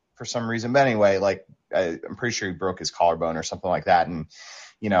Texas for some reason. But anyway, I'm pretty sure he broke his collarbone or something like that. And,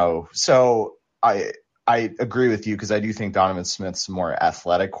 so I agree with you because I do think Donovan Smith's a more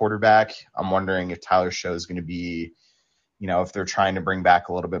athletic quarterback. I'm wondering if Tyler Show is going to be, if they're trying to bring back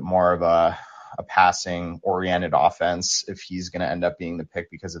a little bit more of a passing-oriented offense, if he's going to end up being the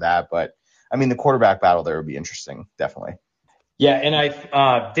pick because of that. But, I mean, the quarterback battle there would be interesting, definitely. Yeah,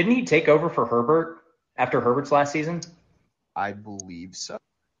 and didn't he take over for Herbert after Herbert's last season? I believe so.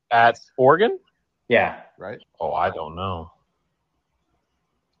 At Oregon? Yeah. Right? Oh, I don't know.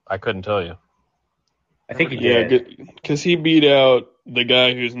 I couldn't tell you. I think he did. Yeah, because he beat out the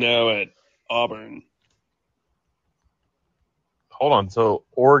guy who's now at Auburn. Hold on. So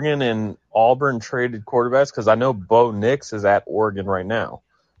Oregon and Auburn traded quarterbacks? Because I know Bo Nix is at Oregon right now.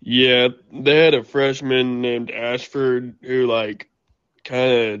 Yeah, they had a freshman named Ashford who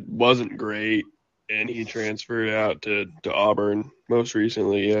kind of wasn't great, and he transferred out to Auburn most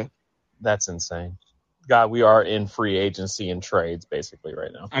recently. Yeah, that's insane. God, we are in free agency and trades basically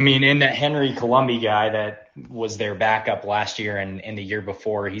right now. I mean, and that Henry Colombi guy that was their backup last year and the year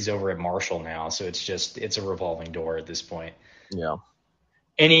before, he's over at Marshall now. So it's a revolving door at this point. Yeah.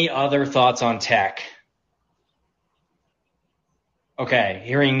 Any other thoughts on Tech? Okay,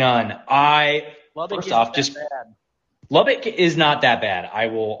 hearing none. First off, just Lubbock is not that bad. I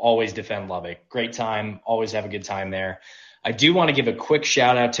will always defend Lubbock. Great time. Always have a good time there. I do want to give a quick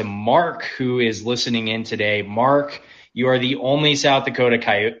shout out to Mark, who is listening in today. Mark, you are the only South Dakota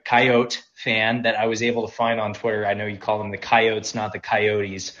Coyote fan that I was able to find on Twitter. I know you call them the Coyotes, not the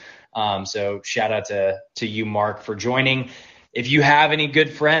Coyotes. So shout out to you, Mark, for joining. If you have any good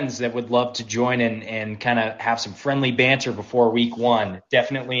friends that would love to join and kind of have some friendly banter before week 1,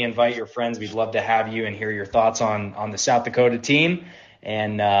 definitely invite your friends. We'd love to have you and hear your thoughts on the South Dakota team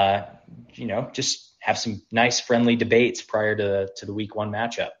and, just have some nice friendly debates prior to the week 1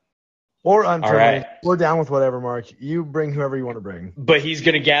 matchup. Or unfriendly. All right. We're down with whatever, Mark. You bring whoever you want to bring. But he's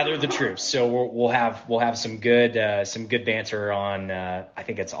going to gather the troops, so we'll have some good banter on. I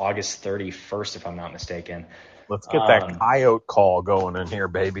think it's August 31st, if I'm not mistaken. Let's get that coyote call going in here,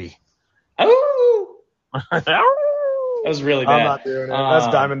 baby. Oh, that was really bad. I'm not doing it. That's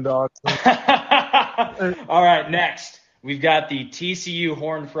Diamond Dogs. All right, next. We've got the TCU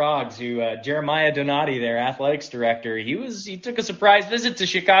Horned Frogs, who Jeremiah Donati, their athletics director, he took a surprise visit to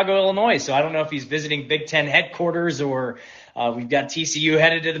Chicago, Illinois. So I don't know if he's visiting Big Ten headquarters or we've got TCU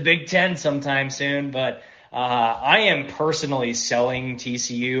headed to the Big Ten sometime soon. But I am personally selling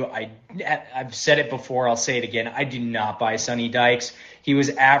TCU. I've said it before. I'll say it again. I do not buy Sonny Dykes. He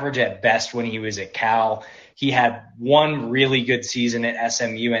was average at best when he was at Cal. He had one really good season at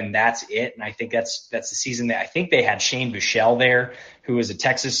SMU, and that's it. And I think that's the season that I think they had Shane Buechele there, who was a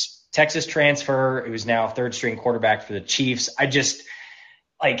Texas transfer, who's now a third-string quarterback for the Chiefs.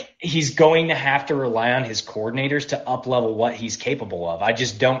 He's going to have to rely on his coordinators to up-level what he's capable of. I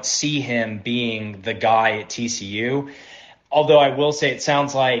just don't see him being the guy at TCU. Although I will say it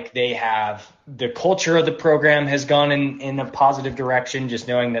sounds like the culture of the program has gone in a positive direction, just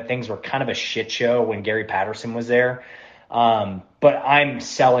knowing that things were kind of a shit show when Gary Patterson was there. But I'm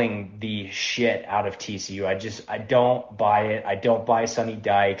selling the shit out of TCU. I don't buy it. I don't buy Sonny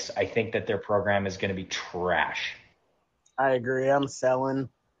Dykes. I think that their program is going to be trash. I agree. I'm selling.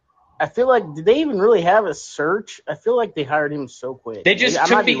 I feel like, did they even really have a search? I feel like they hired him so quick. They just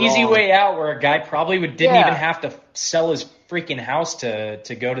took the easy way out where a guy probably didn't even have to sell his freaking house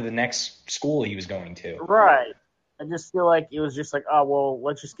to go to the next school he was going to. Right. I just feel like it was just like, oh, well,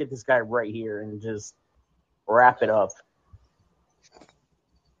 let's just get this guy right here and just wrap it up.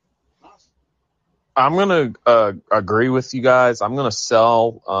 I'm going to agree with you guys. I'm going to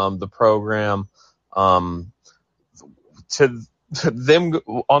sell the program to them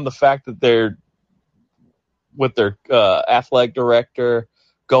on the fact that they're with their athletic director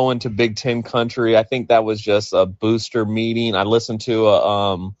going to Big Ten country. I think that was just a booster meeting. I listened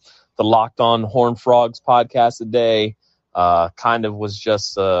to the Locked On Horned Frogs podcast today. Kind of was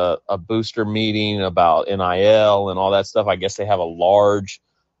just a booster meeting about NIL and all that stuff. I guess they have a large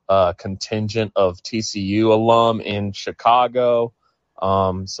contingent of TCU alum in Chicago.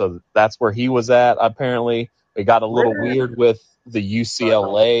 So that's where he was at, apparently. It got a little weird with the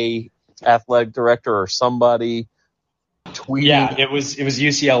UCLA athletic director or somebody tweeting. Yeah, it was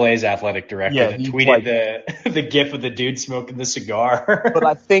UCLA's athletic director that tweeted the gif of the dude smoking the cigar. But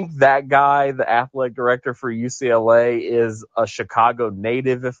I think that guy, the athletic director for UCLA, is a Chicago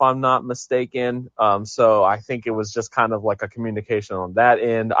native, if I'm not mistaken. So I think it was just kind of like a communication on that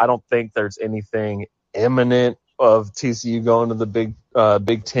end. I don't think there's anything imminent of TCU going to the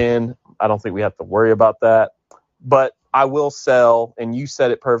Big Ten. I don't think we have to worry about that. But I will sell, and you said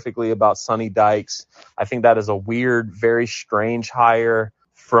it perfectly about Sonny Dykes. I think that is a weird, very strange hire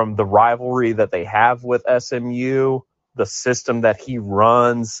from the rivalry that they have with SMU, the system that he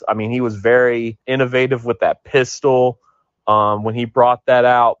runs. I mean, he was very innovative with that pistol when he brought that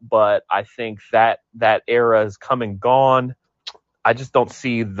out, but I think that era is come and gone. I just don't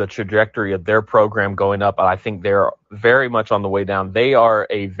see the trajectory of their program going up, and I think they're very much on the way down. They are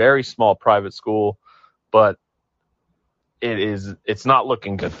a very small private school, but it's not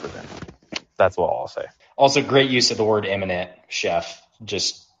looking good for them. That's what I'll say. Also, great use of the word imminent, chef.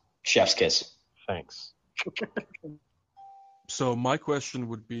 Just chef's kiss. Thanks. So my question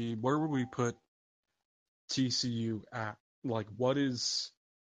would be, where would we put TCU at? Like, what is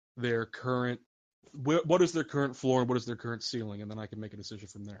their current floor and what is their current ceiling? And then I can make a decision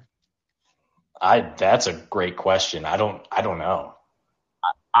from there. That's a great question. I don't know.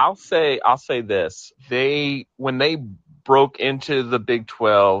 I'll say this. When they broke into the Big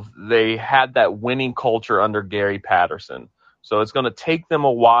 12, they had that winning culture under Gary Patterson. So it's going to take them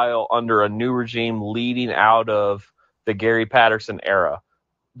a while under a new regime leading out of the Gary Patterson era.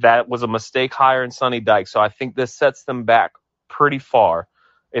 That was a mistake hiring Sonny Dykes. So I think this sets them back pretty far.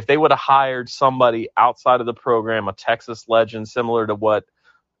 If they would have hired somebody outside of the program, a Texas legend, similar to what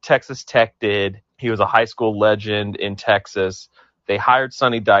Texas Tech did. He was a high school legend in Texas. They hired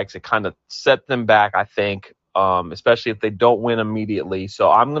Sonny Dykes. It kind of set them back, I think, especially if they don't win immediately.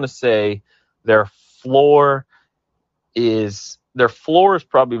 So I'm going to say their floor is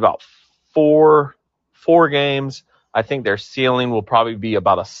probably about four games. I think their ceiling will probably be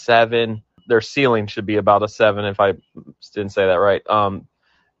about a 7. Their ceiling should be about a 7 if I didn't say that right.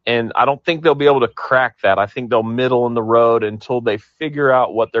 And I don't think they'll be able to crack that. I think they'll middle in the road until they figure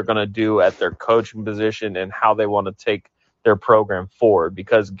out what they're going to do at their coaching position and how they want to take their program forward.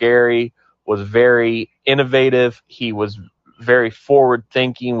 Because Gary was very innovative. He was very forward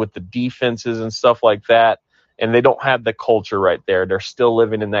thinking with the defenses and stuff like that. And they don't have the culture right there. They're still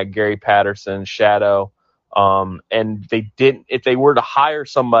living in that Gary Patterson shadow. And they didn't. If they were to hire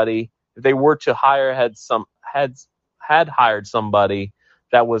somebody, had hired somebody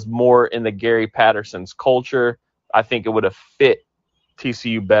that was more in the Gary Patterson's culture, I think it would have fit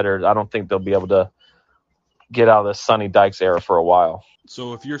TCU better. I don't think they'll be able to get out of the Sonny Dykes era for a while.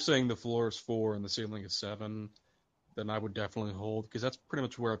 So if you're saying the floor is 4 and the ceiling is 7, then I would definitely hold, because that's pretty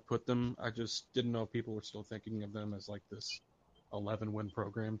much where I put them. I just didn't know if people were still thinking of them as like this 11-win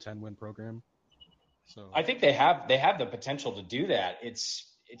program, 10-win program. So I think they have the potential to do that. It's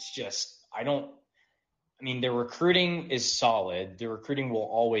just their recruiting is solid. Their recruiting will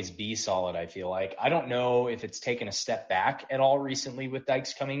always be solid, I feel like. I don't know if it's taken a step back at all recently with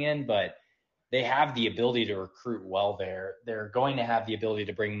Dykes coming in, but they have the ability to recruit well there. They're going to have the ability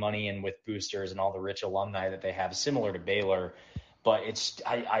to bring money in with boosters and all the rich alumni that they have, similar to Baylor. But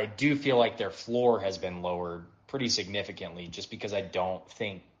I do feel like their floor has been lowered pretty significantly, just because I don't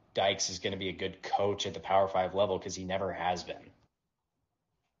think Dykes is going to be a good coach at the Power 5 level, because he never has been.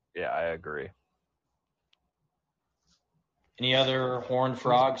 Yeah, I agree. Any other Horned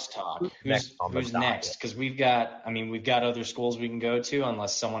Frogs talk? Who's next? Because we've got other schools we can go to,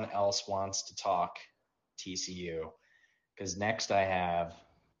 unless someone else wants to talk TCU. Because next I have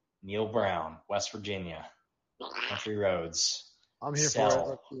Neil Brown, West Virginia, Country Roads. I'm here sell, for it.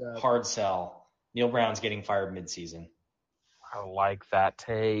 Let's do that. Hard sell. Neil Brown's getting fired midseason. I like that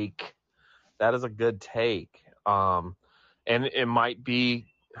take. That is a good take. And it might be,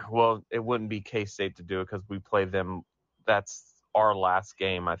 well, it wouldn't be K-State to do it because we play them. That's our last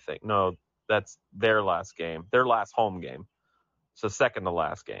game, I think. No, that's their last game, their last home game. So second to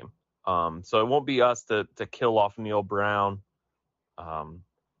last game. So it won't be us to kill off Neil Brown.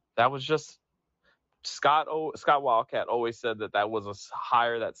 That was just Scott Wildcat always said that was a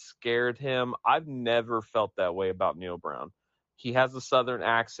hire that scared him. I've never felt that way about Neil Brown. He has a Southern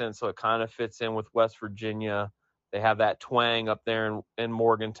accent, so it kind of fits in with West Virginia. They have that twang up there in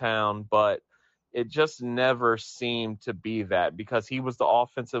Morgantown, but it just never seemed to be that, because he was the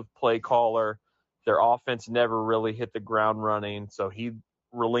offensive play caller. Their offense never really hit the ground running, so he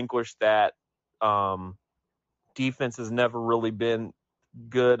relinquished that. Defense has never really been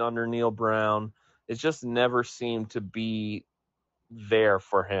good under Neil Brown. It just never seemed to be there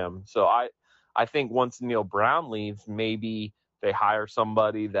for him. So I think once Neil Brown leaves, maybe they hire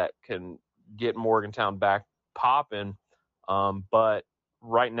somebody that can get Morgantown back popping. But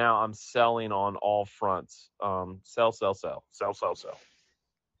right now I'm selling on all fronts. Sell.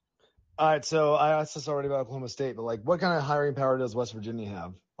 All right, so I asked this already about Oklahoma State, but what kind of hiring power does West Virginia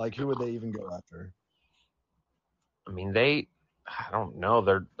have? Who would they even go after? I don't know.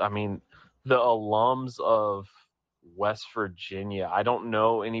 The alums of West Virginia, I don't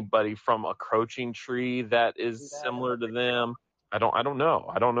know anybody from a coaching tree that is similar to them. I don't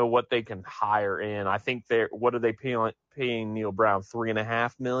know. I don't know what they can hire in. I think what are they paying Neil Brown?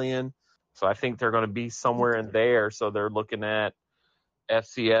 $3.5 million. So I think they're going to be somewhere in there. So they're looking at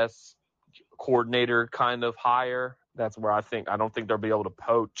FCS coordinator kind of hire. That's where I don't think they'll be able to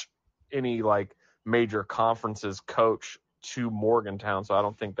poach any major conferences coach to Morgantown. So I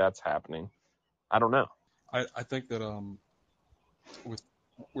don't think that's happening. I don't know. I think that with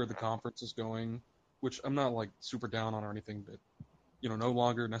where the conference is going, which I'm not super down on or anything, but no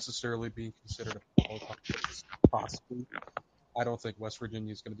longer necessarily being considered a fall conference possibly. I don't think West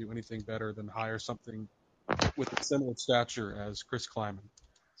Virginia is going to do anything better than hire something with a similar stature as Chris Kleiman.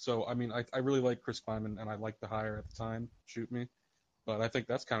 So I really like Chris Kleiman, and I like the hire at the time. Shoot me, but I think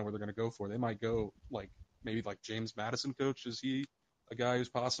that's kind of where they're going to go for. They might go maybe James Madison coach. Is he a guy who's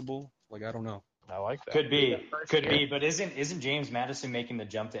possible? I don't know. I like that. Could be, but isn't James Madison making the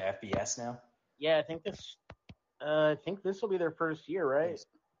jump to FBS now? Yeah, I think this will be their first year, right?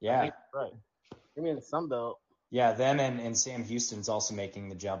 Yeah, right. I mean, the Sun Belt. Yeah, them and Sam Houston's also making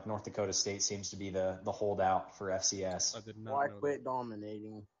the jump. North Dakota State seems to be the holdout for FCS. Why quit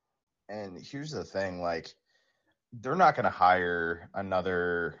dominating? And here's the thing, they're not going to hire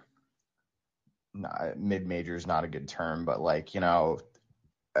another mid-major is not a good term, but like,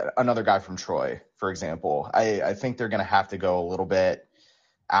 another guy from Troy, for example. I think they're going to have to go a little bit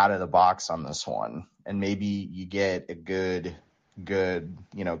out of the box on this one. And maybe you get a good,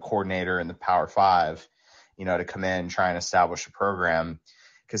 coordinator in the Power Five, to come in, try and establish a program.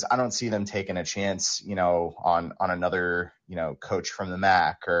 Because I don't see them taking a chance, on another, coach from the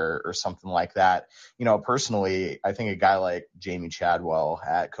MAC or something like that. Personally, I think a guy like Jamie Chadwell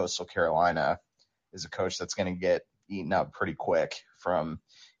at Coastal Carolina is a coach that's going to get eaten up pretty quick from,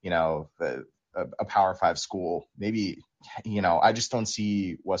 a Power Five school. Maybe, I just don't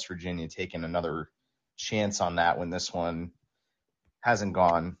see West Virginia taking another chance on that when this one hasn't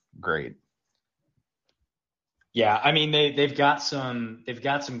gone great. Yeah, I mean they've got some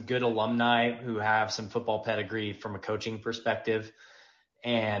good alumni who have some football pedigree from a coaching perspective,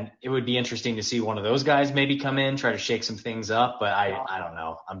 and it would be interesting to see one of those guys maybe come in, try to shake some things up. But I don't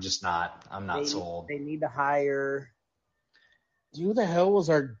know. I'm not sold. They need to hire. Who the hell was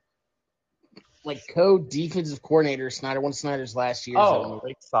our co-defensive coordinator? One of Snyder's last year.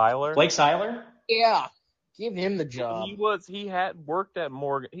 Blake Seiler. Blake Seiler? Yeah, give him the job. He had worked at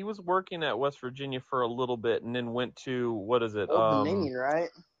Morgan. He was working at West Virginia for a little bit, and then went to what is it? Old Dominion, right?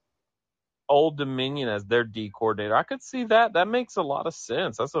 Old Dominion as their D coordinator. I could see that. That makes a lot of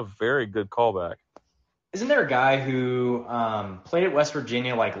sense. That's a very good callback. Isn't there a guy who played at West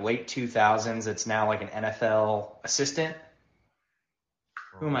Virginia like late 2000s? It's now like an NFL assistant.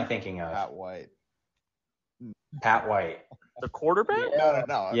 Who am I thinking of? Pat White. The quarterback? Yeah.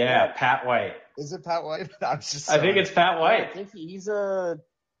 No. Yeah, Pat White. Is it Pat White? I think it's Pat White. I think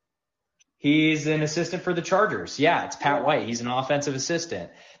He's an assistant for the Chargers. Yeah, it's Pat White. He's an offensive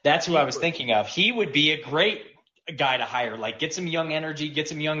assistant. That's who I was thinking of. He would be a great guy to hire. Like, get some young energy, get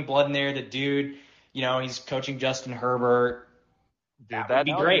some young blood in there. The dude, he's coaching Justin Herbert. Dude, that'd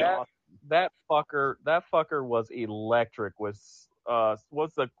be great. That fucker was electric. What's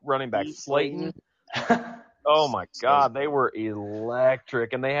the running back? Slayton. Oh my God, they were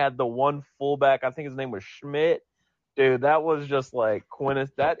electric, and they had the one fullback. I think his name was Schmidt. Dude, that was just like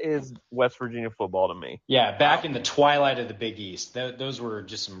that is West Virginia football to me. Yeah, back in the twilight of the Big East, those were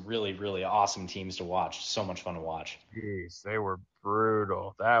just some really, really awesome teams to watch. So much fun to watch. Jeez, they were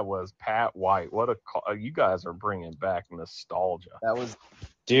brutal. That was Pat White. You guys are bringing back nostalgia. That was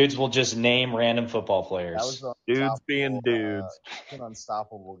dudes will just name random football players. That was dudes being dudes. An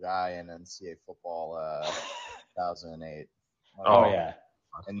unstoppable guy in NCAA football 2008. Oh yeah.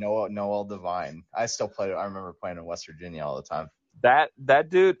 And Noel Devine. I remember playing in West Virginia all the time. That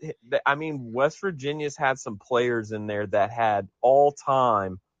dude, I mean, West Virginia's had some players in there that had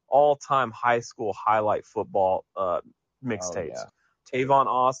all-time high school highlight football mixtapes. Oh, yeah. Tavon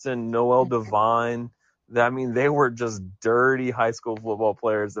Austin, Noel Devine. I mean, they were just dirty high school football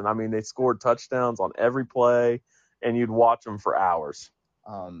players. And, I mean, they scored touchdowns on every play, and you'd watch them for hours.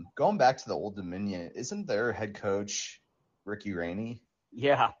 Going back to the Old Dominion, isn't their head coach Ricky Rainey?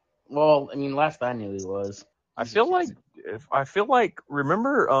 Yeah. Well, I mean, last I knew he was. I feel like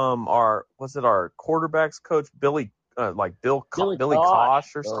remember our quarterbacks coach Billy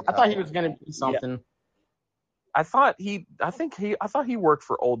Kosh or something. I thought he was going to be something. Yeah. I thought he worked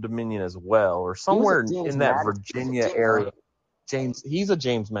for Old Dominion as well, or somewhere in that Virginia area. He's a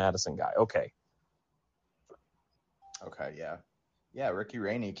James Madison guy. Okay, yeah. Yeah, Ricky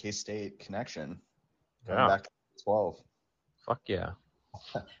Rainey, K-State connection. Going back to 12. Fuck yeah.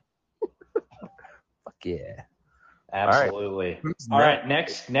 Fuck yeah. Absolutely. All right.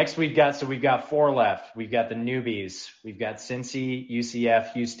 Next we've got 4 left. We've got the newbies. We've got Cincy,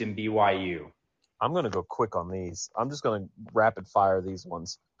 UCF, Houston, BYU. I'm going to go quick on these. I'm just going to rapid fire these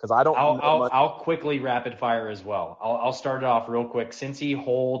ones because I don't. I'll quickly rapid fire as well. I'll start it off real quick. Cincy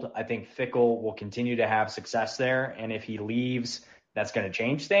hold. I think Fickle will continue to have success there, and if he leaves, that's going to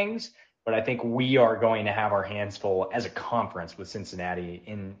change things. But I think we are going to have our hands full as a conference with Cincinnati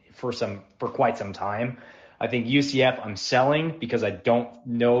for quite some time. I think UCF I'm selling because I don't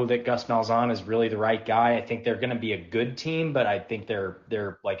know that Gus Malzahn is really the right guy. I think they're going to be a good team, but I think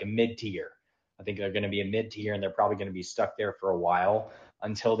they're like a mid-tier. I think they're going to be a mid-tier, and they're probably going to be stuck there for a while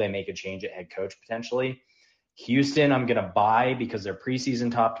until they make a change at head coach potentially. Houston, I'm going to buy because they're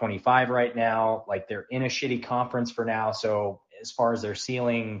preseason top 25 right now. Like, they're in a shitty conference for now. So as far as their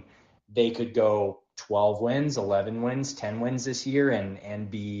ceiling, they could go 12 wins, 11 wins, 10 wins this year and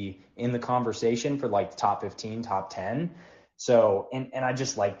be in the conversation for like top 15, top 10. So, and I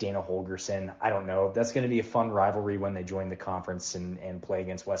just like Dana Holgerson. I don't know. That's going to be a fun rivalry when they join the conference and play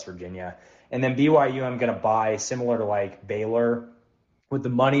against West Virginia. And then BYU, I'm going to buy similar to like Baylor. with the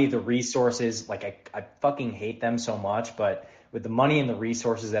money, the resources, like I fucking hate them so much, but with the money and the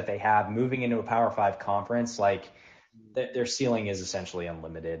resources that they have moving into a Power 5 conference, like their ceiling is essentially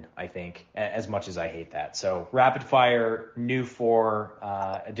unlimited, I think, as much as I hate that. So rapid fire, new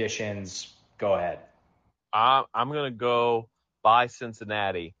 4 additions, go ahead. I'm going to go by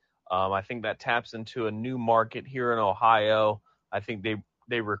Cincinnati. I think that taps into a new market here in Ohio. I think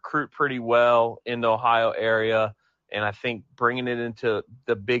they recruit pretty well in the Ohio area, and I think bringing it into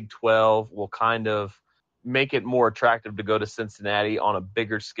the Big 12 will kind of make it more attractive to go to Cincinnati on a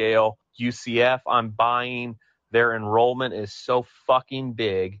bigger scale. UCF, I'm buying. Their enrollment is so fucking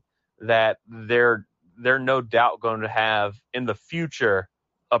big that they're no doubt going to have in the future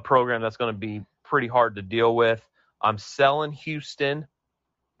a program that's going to be pretty hard to deal with. I'm selling Houston.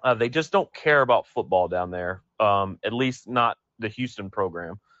 They just don't care about football down there, at least not the Houston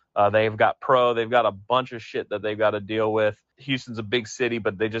program. They've got they've got a bunch of shit that they've got to deal with. Houston's a big city,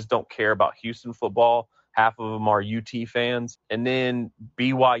 but they just don't care about Houston football. Half of them are UT fans. And then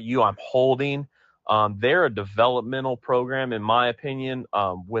BYU, I'm holding. They're a developmental program, in my opinion,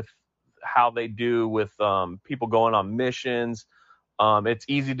 with how they do with people going on missions. It's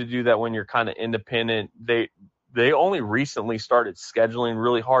easy to do that when you're kind of independent. They only recently started scheduling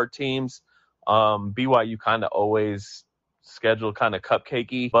really hard teams. BYU kind of always scheduled kind of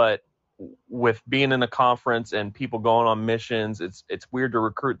cupcakey, but with being in a conference and people going on missions, it's weird to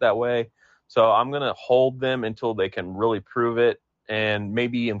recruit that way. So I'm going to hold them until they can really prove it. And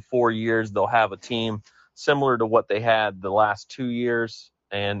maybe in 4 years, they'll have a team similar to what they had the last 2 years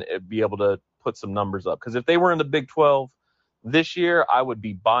and be able to put some numbers up. Because if they were in the Big 12 this year, I would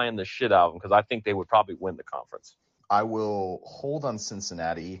be buying the shit out of them because I think they would probably win the conference. I will hold on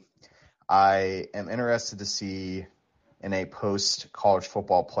Cincinnati. I am interested to see in a post-college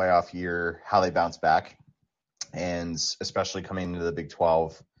football playoff year how they bounce back, and especially coming into the Big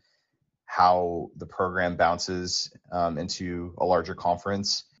 12, how the program bounces into a larger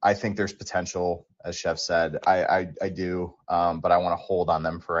conference. I think there's potential, as Chef said. I do, but I want to hold on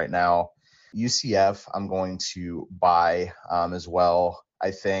them for right now. UCF, I'm going to buy as well.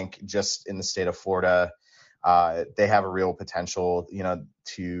 I think just in the state of Florida, they have a real potential,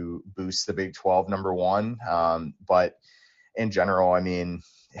 to boost the Big 12, number one. But in general, I mean,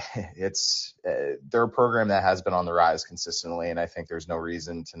 they're a program that has been on the rise consistently, and I think there's no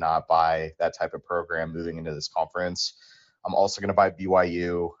reason to not buy that type of program moving into this conference. I'm also going to buy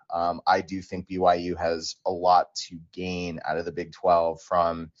BYU. I do think BYU has a lot to gain out of the Big 12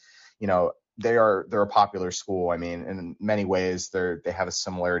 from, they're a popular school. I mean, in many ways, they have a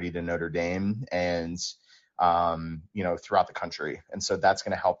similarity to Notre Dame and, throughout the country. And so that's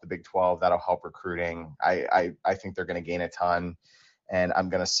going to help the Big 12. That'll help recruiting. I think they're going to gain a ton. And I'm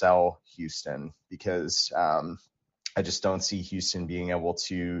going to sell Houston because I just don't see Houston being able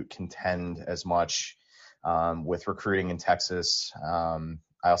to contend as much with recruiting in Texas.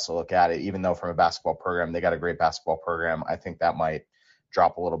 I also look at it, even though from a basketball program, they got a great basketball program, I think that might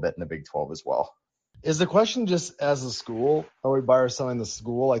drop a little bit in the Big 12 as well. Is the question just as a school? Are we buy or selling the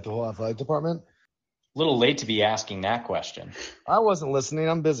school, like the whole athletic department? A little late to be asking that question. I wasn't listening.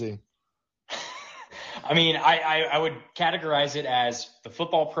 I'm busy. I mean, I would categorize it as the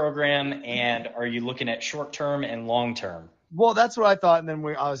football program, and are you looking at short-term and long-term? Well, that's what I thought, and then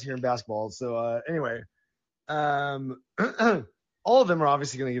I was hearing basketball. So anyway, all of them are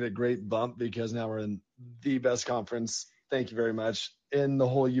obviously going to get a great bump because now we're in the best conference, thank you very much, in the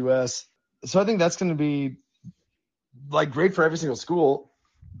whole U.S. So I think that's going to be great for every single school.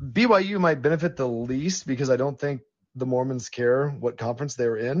 BYU might benefit the least because I don't think the Mormons care what conference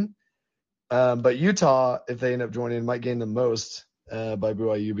they're in. But Utah, if they end up joining, might gain the most by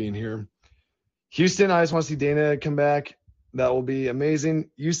BYU being here. Houston, I just want to see Dana come back. That will be amazing.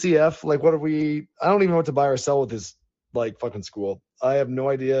 UCF, I don't even know what to buy or sell with this fucking school. I have no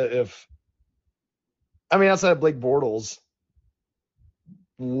idea outside of Blake Bortles,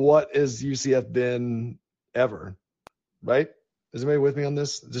 what has UCF been ever, right? Is anybody with me on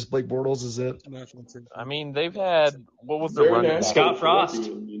this? Just Blake Bortles, is it? I mean, they've had, what was the running back? Scott Frost.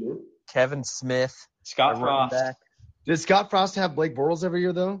 Kevin Smith. Scott Frost. Back. Did Scott Frost have Blake Bortles every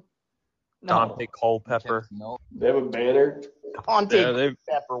year, though? No. Dante Culpepper. They have a banner. Dante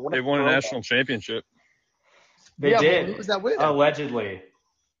Pepper. They've won a national championship. They did. Who was that with? Allegedly.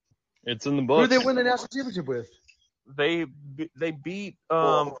 It's in the Who books. did they win the national championship with? They beat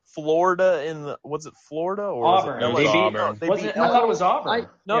Florida in the, was it Florida or Auburn? Was it Auburn. I thought it was Auburn.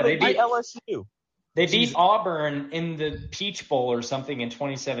 they beat LSU. They beat Auburn in the Peach Bowl or something in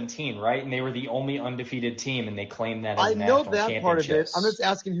 2017, right? And they were the only undefeated team, and they claimed that as a national championship. I know that part of it. I'm just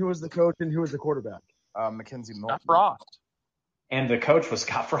asking who was the coach and who was the quarterback. Mackenzie Milton. Frost. And the coach was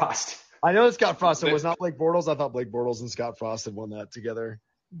Scott Frost. I know Scott Frost. It was not Blake Bortles. I thought Blake Bortles and Scott Frost had won that together.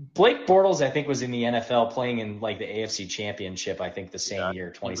 Blake Bortles, I think, was in the NFL playing in like the AFC Championship, I think, the same year,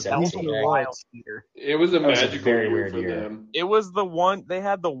 2017. Wild year. It was a That was a magical very year weird for year. them. It was the one they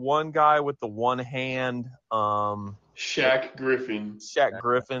had the one guy with the one hand. Shaq Griffin. Shaq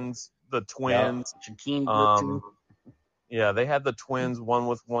Griffin's the twins. Shaquem Griffin. Yeah, they had the twins, one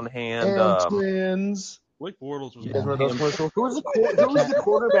with one hand. And twins. Blake Bortles was You guys remember those commercials? Who was the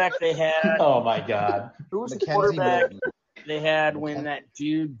quarterback they had? Oh my God. Who was the Mackenzie quarterback Milton. they had when that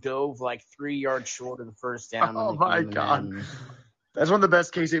dude dove like 3 yards short of the first down? Oh in the my game God. and- That's one of the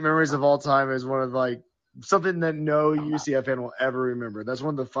best K-State memories of all time. Is one of like something that no UCF fan will ever remember. That's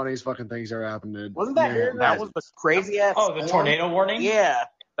one of the funniest fucking things that ever happened. Wasn't that during That was the crazy ass? Oh, the storm? tornado warning? Yeah.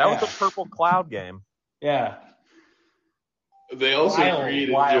 That was the purple cloud game. Yeah. They also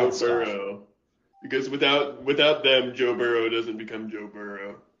created wild Joe stuff. Burrow. Because without them, Joe Burrow doesn't become Joe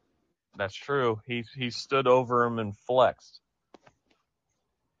Burrow. That's true. He stood over him and flexed.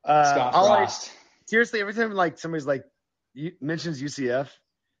 Scott Frost. Seriously, every time like somebody's like mentions UCF,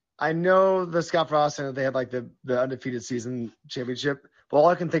 I know the Scott Frost and they had like the undefeated season championship. But all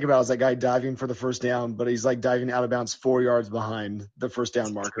I can think about is that guy diving for the first down, but he's like diving out of bounds 4 yards behind the first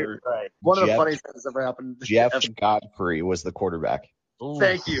down marker. Right. One of the Jeff- funniest things that's ever happened. Jeff Godfrey was the quarterback.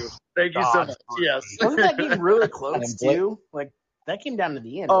 Thank you so much. Yes. Wasn't that game really close And Blake- too? Like that came down to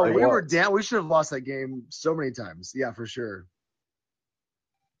the end. Oh, right? we were down. We should have lost that game so many times. Yeah, for sure.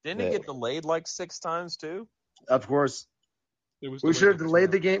 Didn't it get delayed like 6 times too? Of course. We should have delayed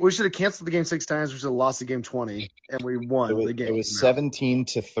the game. We should have canceled the game 6 times. We should have lost the game 20, and we won the game. It was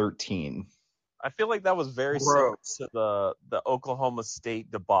 17-13. I feel like that was very similar to the Oklahoma State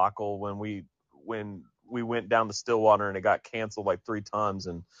debacle when we went down to Stillwater and it got canceled like 3 times,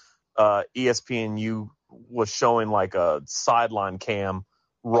 and ESPNU was showing like a sideline cam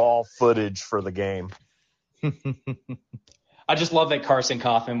raw footage for the game. I just love that Carson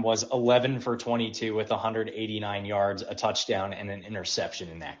Coffman was 11 for 22 with 189 yards, a touchdown, and an interception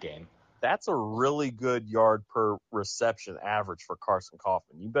in that game. That's a really good yard per reception average for Carson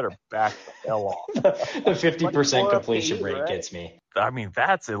Coffman. You better back the hell off. The 50% completion rate right? gets me. I mean,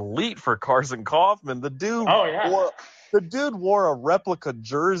 that's elite for Carson Kaufman. The dude wore a replica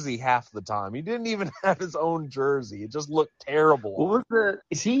jersey half the time. He didn't even have his own jersey. It just looked terrible. What was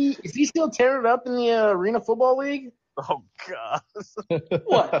is he still tearing it up in the Arena Football League? Oh, God.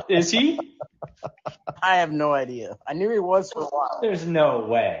 What? Is he? I have no idea. I knew he was for a while. There's no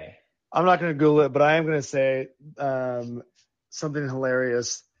way. I'm not going to Google it, but I am going to say something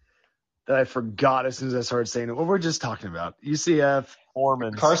hilarious that I forgot as soon as I started saying it. What we're just talking about. UCF.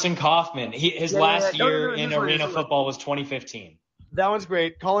 Foreman. Carson Kaufman. His last year in arena football was 2015. That one's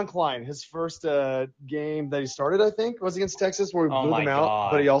great. Colin Klein, his first game that he started, I think, was against Texas, where he blew them out.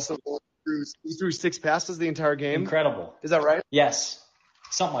 God. But he also threw 6 passes the entire game. Incredible. Is that right? Yes.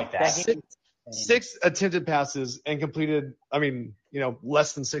 Something like that. 6 attempted passes and completed,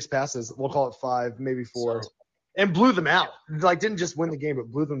 less than 6 passes. We'll call it 5, maybe 4. And blew them out. Like, didn't just win the game, but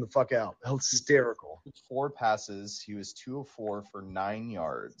blew them the fuck out. Hysterical. 4 passes. He was 2 of 4 for 9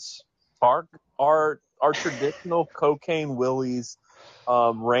 yards. Our traditional Cocaine Willie's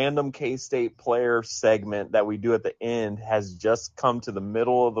random K-State player segment that we do at the end has just come to the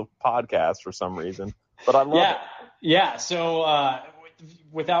middle of the podcast for some reason. But I love it. Yeah. So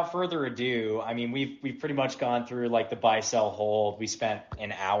without further ado, I mean, we've pretty much gone through like the buy, sell, hold. We spent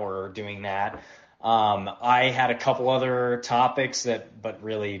an hour doing that. I had a couple other topics but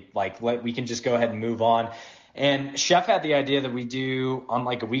really we can just go ahead and move on. And Chef had the idea that we do on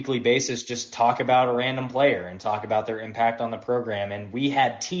like a weekly basis, just talk about a random player and talk about their impact on the program. And we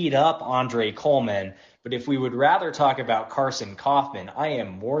had teed up Andre Coleman, but if we would rather talk about Carson Kaufman, I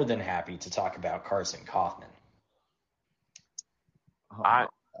am more than happy to talk about Carson Kaufman.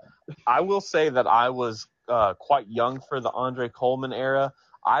 I will say that I was quite young for the Andre Coleman era.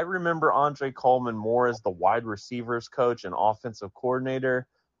 I remember Andre Coleman more as the wide receivers coach and offensive coordinator.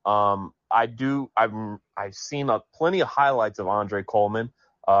 I've seen plenty of highlights of Andre Coleman.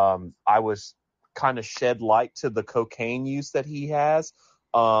 I was kind of shed light to the cocaine use that he has,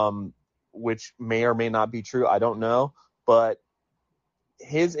 which may or may not be true. I don't know, but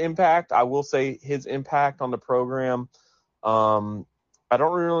his impact, I will say his impact on the program. I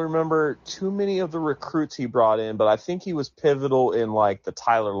don't really remember too many of the recruits he brought in, but I think he was pivotal in like the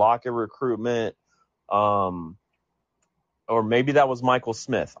Tyler Lockett recruitment. Or maybe that was Michael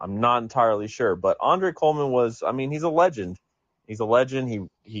Smith. I'm not entirely sure. But Andre Coleman he's a legend. He's a legend.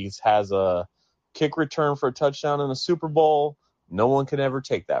 He has a kick return for a touchdown in a Super Bowl. No one can ever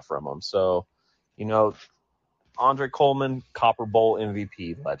take that from him. So, Andre Coleman, Copper Bowl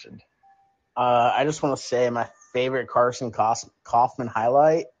MVP legend. I just want to say my favorite Carson Kaufman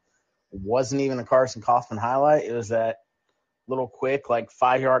highlight wasn't even a Carson Kaufman highlight. It was that little quick,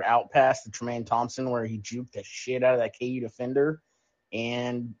 5-yard out pass to Tremaine Thompson where he juked the shit out of that KU defender,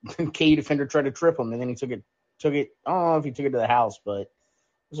 and KU defender tried to trip him, and then he took it. I don't know if he took it to the house, but it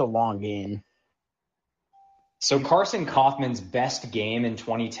was a long game. So Carson Kaufman's best game in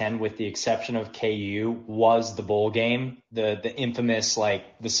 2010, with the exception of KU, was the bowl game, the infamous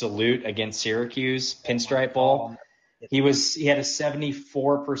the salute against Syracuse, Pinstripe Bowl. He had a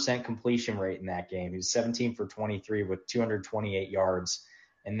 74% completion rate in that game. He was 17 for 23 with 228 yards,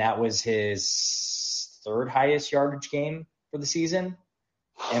 and that was his third highest yardage game for the season.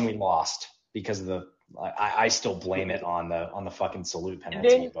 And we lost because of I still blame it on the fucking salute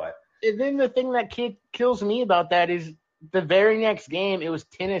penalty, but. And then the thing that kills me about that is the very next game, it was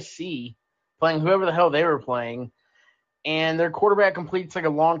Tennessee playing whoever the hell they were playing, and their quarterback completes a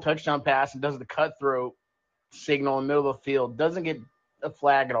long touchdown pass and does the cutthroat signal in the middle of the field, doesn't get a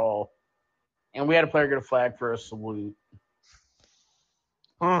flag at all, and we had a player get a flag for a salute.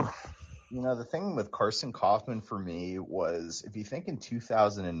 The thing with Carson Kaufman for me was, if you think in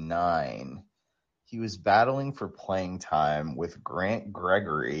 2009, he was battling for playing time with Grant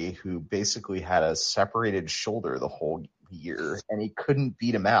Gregory, who basically had a separated shoulder the whole year, and he couldn't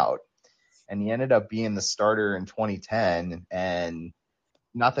beat him out. And he ended up being the starter in 2010, and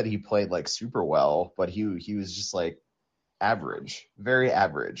not that he played super well, but he was just average, very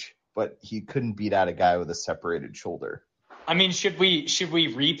average, but he couldn't beat out a guy with a separated shoulder. I mean, should we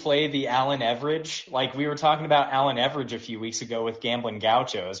replay the Allen Everidge? We were talking about Allen Everidge a few weeks ago with Gambling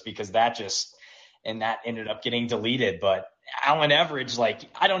Gauchos, because that ended up getting deleted. But Allen Everidge,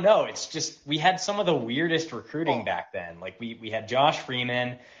 I don't know. It's just, we had some of the weirdest recruiting back then. We had Josh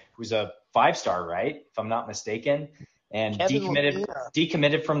Freeman, who's a 5-star, right? If I'm not mistaken. And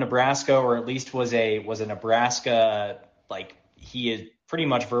decommitted from Nebraska, or at least was a Nebraska, he is pretty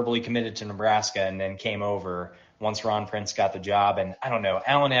much verbally committed to Nebraska, and then came over once Ron Prince got the job. And I don't know,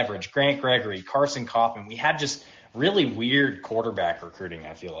 Allen Everidge, Grant Gregory, Carson Kaufman, we had just really weird quarterback recruiting,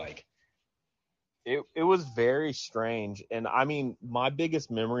 I feel like. It was very strange. And I mean, my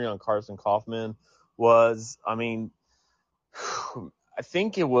biggest memory on Carson Kaufman was, I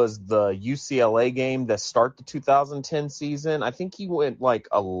think it was the UCLA game that started the 2010 season. I think he went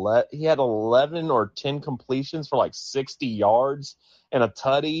he had 11 or 10 completions for 60 yards and a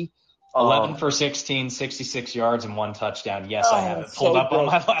tutty. 11 for 16, 66 yards and 1 touchdown. Yes, I have it pulled up on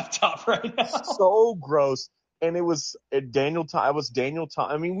my laptop right now. So gross. And it was Daniel Thomas. It was Daniel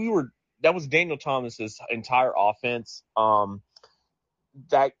Thomas. I mean, that was Daniel Thomas's entire offense.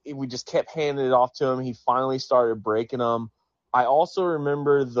 That we just kept handing it off to him. He finally started breaking them. I also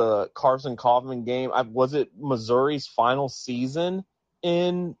remember the Carson Kaufman game. Was it Missouri's final season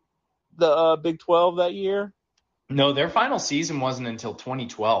in the Big 12 that year? No, their final season wasn't until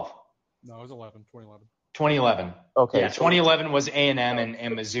 2012. No, it was 2011. 2011. Okay. Yeah, 2011 was A&M and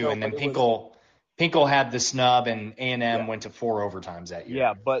Mizzou, and then Pinkel had the snub, and A&M went to 4 overtimes that year.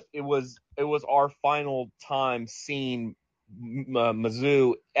 Yeah, but it was our final time seeing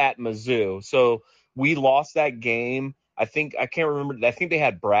Mizzou at Mizzou. So we lost that game. I can't remember. I think they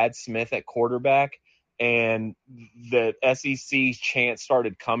had Brad Smith at quarterback, and the SEC chant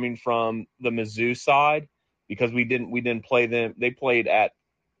started coming from the Mizzou side because we didn't play them. They played at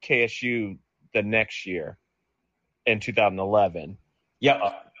KSU the next year in 2011.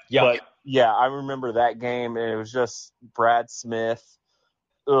 Yeah. But yeah, I remember that game, and it was just Brad Smith.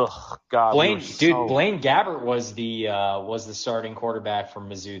 Ugh, God. Blaine Gabbert was the starting quarterback for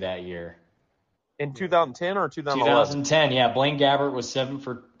Mizzou that year. In 2010 or 2011? 2010, yeah. Blaine Gabbert was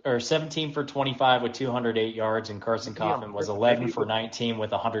 17 for 25 with 208 yards, and Carson Kaufman was 11 for 19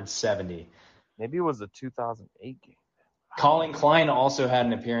 with 170. Maybe it was the 2008 game. Colin Klein also had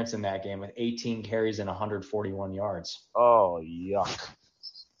an appearance in that game with 18 carries and 141 yards. Oh, yuck.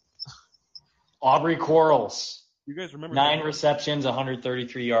 Aubrey Quarles. You guys remember 9 receptions,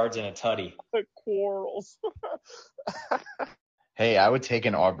 133 yards, and a tutty. The Quarles. Hey, I would take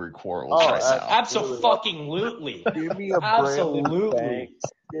an Aubrey Quarles right now. Absolutely. Give me a Brandon Banks.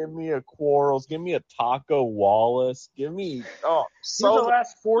 Give me a Quarles. Give me a Taco Wallace. Give me he was the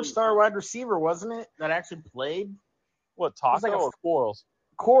last 4-star wide receiver, wasn't it? That actually played. What, Taco or Quarles?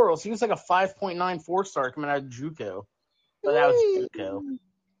 Quarles. He was a 5.9 4-star coming out of JUCO. But that was JUCO.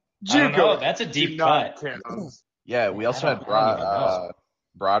 I don't know. That's a deep cut. Yeah, we also had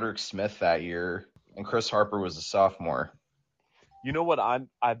Broderick Smith that year, and Chris Harper was a sophomore. You know what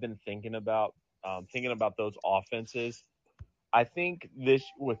I've been thinking about? Thinking about those offenses. I think this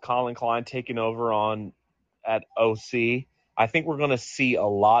with Colin Klein taking over on at OC. I think we're going to see a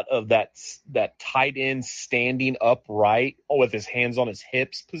lot of that tight end standing upright with his hands on his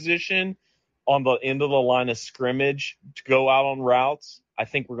hips position on the end of the line of scrimmage to go out on routes. I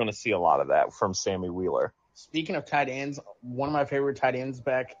think we're going to see a lot of that from Sammy Wheeler. Speaking of tight ends, one of my favorite tight ends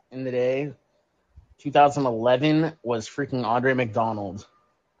back in the day, 2011, was freaking Andre McDonald.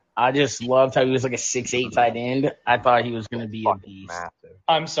 I just loved how he was like a 6'8" tight end. I thought he was going to be a beast. Massive.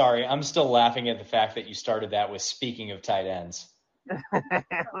 I'm sorry. I'm still laughing at the fact that you started that with speaking of tight ends.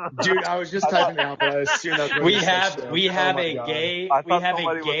 Dude, I was just typing it out, but I assume that's what We you have said, we so. have Oh my a God. gay I we thought have a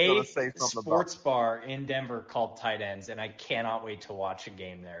somebody was gay gonna say something about sports bar in Denver called Tight Ends, and I cannot wait to watch a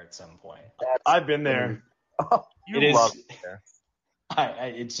game there at some point. I've been there. You It is. love it there.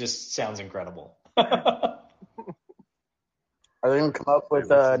 It just sounds incredible. Are they going to come up with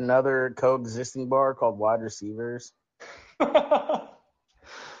another coexisting bar called wide receivers? Oh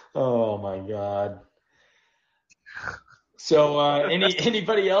my God. So,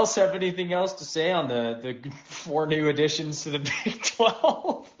 anybody else have anything else to say on the 4 new additions to the Big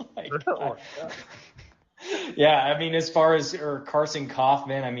 12? My God. Yeah, I mean, as far as Carson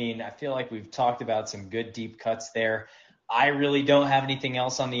Coffman, I mean, I feel like we've talked about some good deep cuts there. I really don't have anything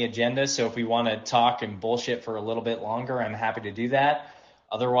else on the agenda, so if we want to talk and bullshit for a little bit longer, I'm happy to do that.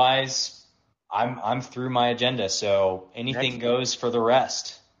 Otherwise, I'm through my agenda, so anything goes for the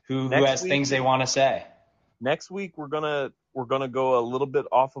rest. Who has things they want to say? Next week we're gonna go a little bit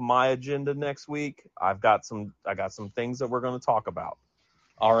off of my agenda next week. I got some things that we're gonna talk about.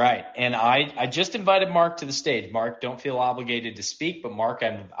 All right, and I just invited Mark to the stage. Mark, don't feel obligated to speak, but Mark,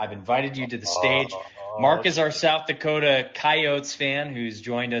 I've invited you to the stage. Mark is our South Dakota Coyotes fan who's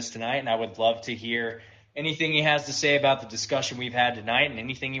joined us tonight, and I would love to hear anything he has to say about the discussion we've had tonight and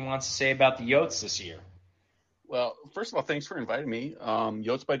anything he wants to say about the Yotes this year. Well, first of all, thanks for inviting me.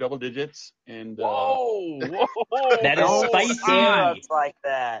 Yotes by double digits, and whoa, that is spicy. It's like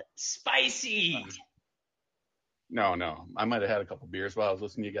that. Spicy. No, I might have had a couple beers while I was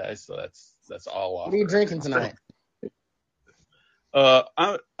listening to you guys, so that's all off. What are you drinking tonight?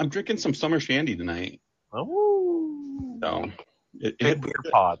 I'm drinking some summer shandy tonight. Oh, so big beer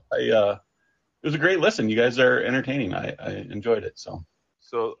pod. It was a great listen. You guys are entertaining. I enjoyed it. So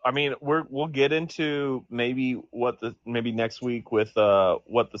I mean, we'll get into maybe next week with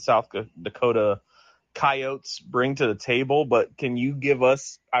what the South Dakota Coyotes bring to the table. But can you give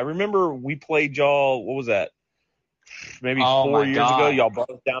us? I remember we played y'all. What was that? Maybe 4 years ago. Y'all brought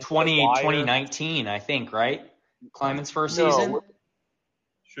us down 2019, I think, right? Kleiman's first season.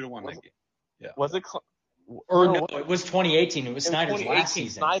 Should have won that game. Yeah. Was it? It was 2018. It was Snyder's last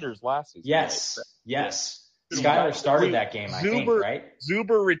season. Snyder's last season. Yes. Skyler started that game, I think, right?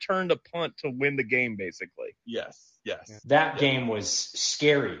 Zuber returned a punt to win the game, basically. Yes. That game was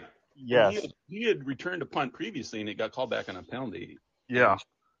scary. Yes. He had returned a punt previously, and it got called back on a penalty. Yeah.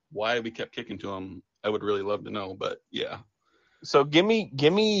 Why we kept kicking to him, I would really love to know, but yeah. So give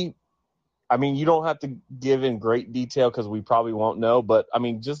me. I mean, you don't have to give in great detail because we probably won't know, but I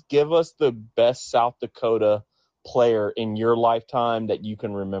mean, just give us the best South Dakota player in your lifetime that you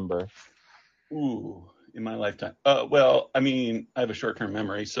can remember. Ooh, in my lifetime. Well, I mean, I have a short-term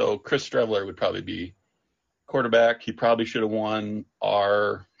memory, so Chris Streveler would probably be quarterback. He probably should have won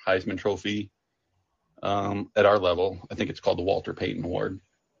our Heisman Trophy at our level. I think it's called the Walter Payton Award.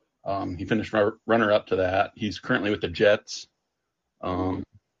 He finished runner-up to that. He's currently with the Jets.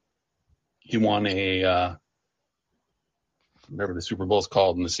 He won a whatever the Super Bowl is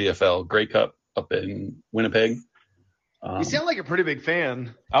called in the CFL, Grey Cup up in Winnipeg. You sound like a pretty big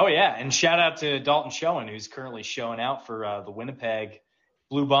fan. Oh, yeah, and shout out to Dalton Schoen, who's currently showing out for the Winnipeg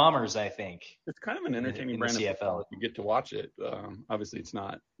Blue Bombers, I think. It's kind of an entertaining brand of football if you get to watch it. Obviously, it's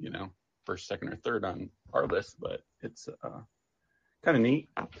not, first, second, or third on our list, but it's kind of neat.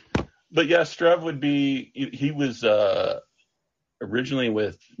 But, yeah, Strev would be – he was originally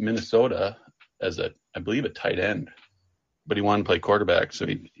with Minnesota as I believe, a tight end. But he wanted to play quarterback, so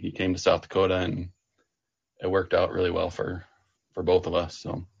he came to South Dakota, and it worked out really well for both of us.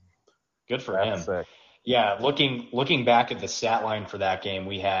 So good for him. Sick. Yeah, looking back at the stat line for that game,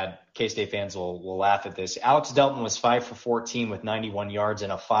 we had K-State fans will laugh at this. Alex Delton was 5 for 14 with 91 yards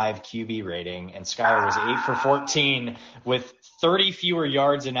and a 5 QB rating, and Skyler was 8 for 14 with 30 fewer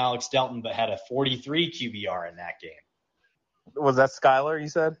yards than Alex Delton, but had a 43 QBR in that game. Was that Skyler? You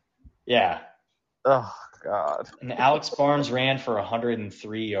said? Yeah. Oh God. And Alex Barnes ran for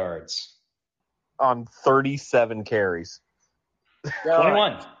 103 yards on 37 carries.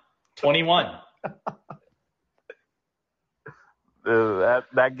 21.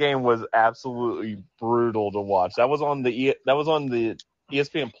 That game was absolutely brutal to watch. That was on the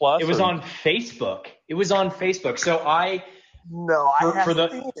ESPN Plus? It was on Facebook. It was on Facebook. So I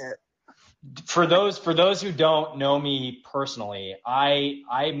haven't seen it. For those who don't know me personally,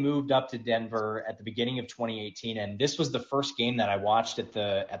 I moved up to Denver at the beginning of 2018, and this was the first game that I watched at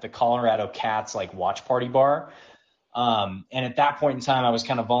the Colorado Cats like watch party bar. And at that point in time, I was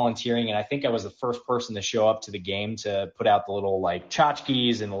kind of volunteering, and I think I was the first person to show up to the game to put out the little like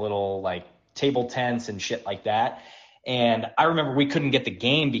tchotchkes and the little like table tents and shit like that. And I remember we couldn't get the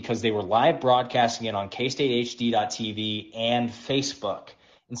game because they were live broadcasting it on KStateHD.TV and Facebook.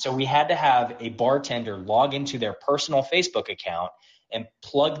 And so we had to have a bartender log into their personal Facebook account and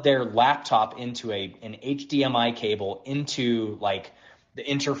plug their laptop into an HDMI cable into like the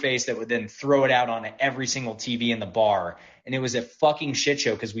interface that would then throw it out on every single TV in the bar. And it was a fucking shit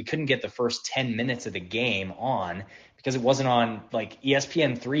show because we couldn't get the first 10 minutes of the game on because it wasn't on like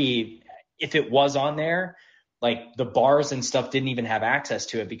ESPN3. If it was on there, like the bars and stuff didn't even have access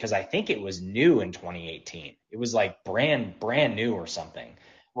to it because I think it was new in 2018. It was like brand new or something.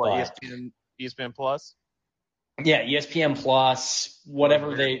 What, ESPN Plus? Yeah, ESPN Plus,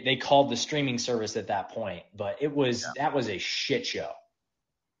 whatever they called the streaming service at that point. But that was a shit show.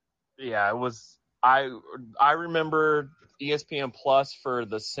 Yeah, it was. I remember ESPN Plus for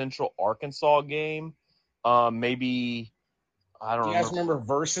the Central Arkansas game. Maybe I don't know. Do you guys remember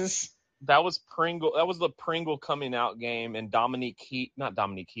Versus? That was Pringle. That was the Pringle coming out game, and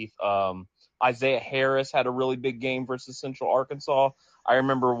Isaiah Harris had a really big game versus Central Arkansas. I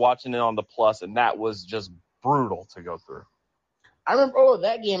remember watching it on the Plus, and that was just brutal to go through. I remember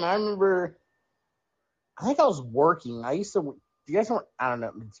that game. I remember. I think I was working. I used to. Do you guys remember? I don't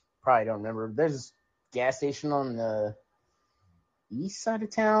know. Probably don't remember. There's this gas station on the east side of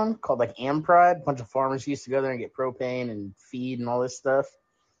town called like Ampride. A bunch of farmers used to go there and get propane and feed and all this stuff.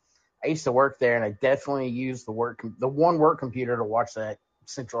 I used to work there, and I definitely used the one work computer to watch that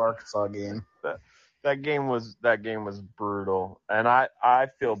Central Arkansas game. That game was brutal, and I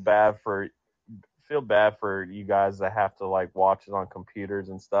feel bad for you guys that have to like watch it on computers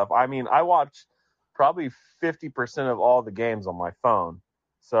and stuff. I mean, I watch probably 50% of all the games on my phone.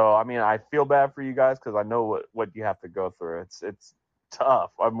 So, I mean, I feel bad for you guys because I know what you have to go through. It's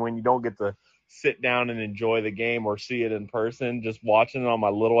tough. I mean, when you don't get to sit down and enjoy the game or see it in person, just watching it on my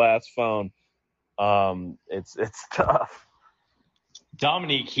little ass phone, it's tough.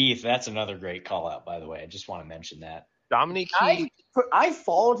 Dominique Heath, that's another great call out, by the way. I just want to mention that. Dominique Heath. I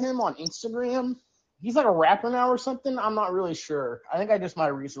followed him on Instagram. He's like a rapper now or something. I'm not really sure. I think I just might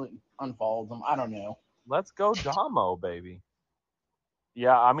have recently unfollowed him. I don't know. Let's go Damo, baby.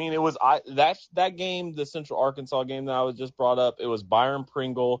 Yeah, I mean, it was that game, the Central Arkansas game that I was just brought up. It was Byron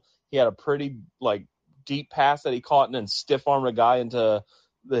Pringle. He had a pretty like deep pass that he caught and then stiff armed a guy into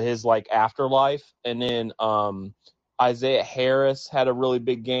his like afterlife. And then Isaiah Harris had a really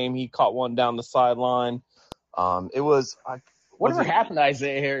big game. He caught one down the sideline. Whatever happened to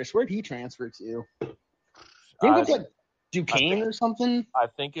Isaiah Harris? Where'd he transfer to? I think it was like Duquesne or something. I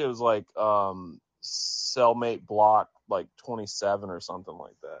think it was like cellmate block like 27 or something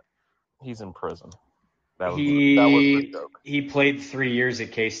like that. He's in prison. That was pretty dope. He played 3 years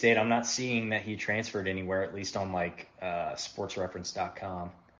at K-State. I'm not seeing that he transferred anywhere, at least on like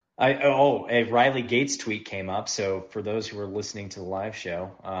sportsreference.com. A Riley Gates tweet came up. So for those who are listening to the live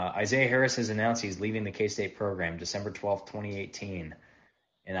show, Isaiah Harris has announced he's leaving the K-State program December 12th, 2018.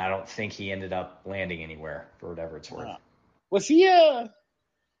 And I don't think he ended up landing anywhere for whatever it's worth. Was he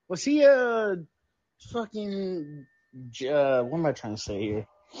fucking what am I trying to say here?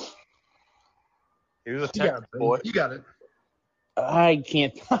 He was a Texas boy. You got it. I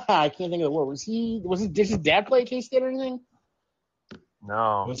can't think of the word. Did his dad play at K-State or anything?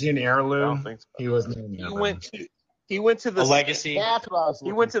 No. Was he an heirloom? I don't think so. He wasn't an heirloom. He went to the legacy. That's what I was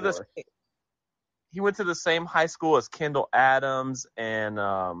looking for. He went to the same high school as Kendall Adams, and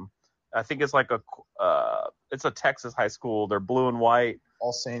I think it's like it's a Texas high school. They're blue and white.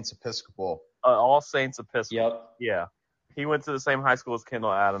 All Saints Episcopal. All Saints Episcopal. Yep. Yeah. He went to the same high school as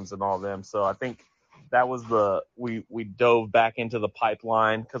Kendall Adams and all of them. So I think that was we dove back into the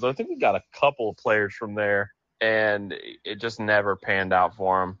pipeline because I think we got a couple of players from there, and it just never panned out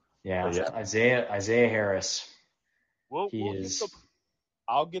for him. Yeah. Isaiah Harris.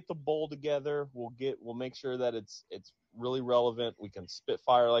 I'll get the bowl together. We'll make sure that it's really relevant. We can spit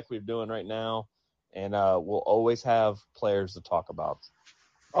fire like we're doing right now, and we'll always have players to talk about.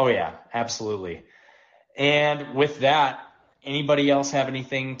 Oh yeah, absolutely. And with that, anybody else have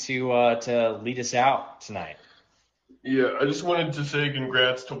anything to lead us out tonight? Yeah, I just wanted to say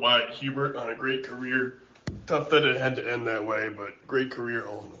congrats to Wyatt Hubert on a great career. Tough that it had to end that way, but great career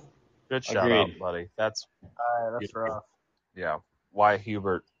all in all. Good shout out, buddy. That's rough. Yeah. Wyatt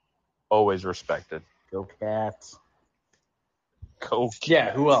Hubert, always respected. Go Cats. Go.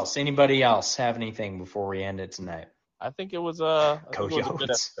 Yeah, who else? Anybody else have anything before we end it tonight? I think it was a good Yotes.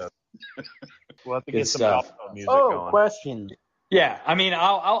 episode. We'll have to Good get some stuff. outro music Oh, going. question. Yeah, I mean,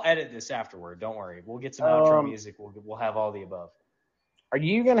 I'll edit this afterward. Don't worry. We'll get some outro music. We'll have all the above. Are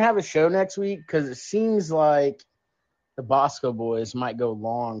you going to have a show next week? Because it seems like the Bosco boys might go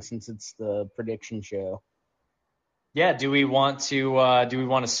long since it's the prediction show. Yeah, do we want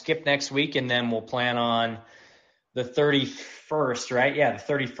to skip next week and then we'll plan on the 31st, right? Yeah, the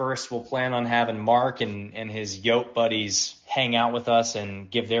 31st we'll plan on having Mark and his Yote buddies hang out with us and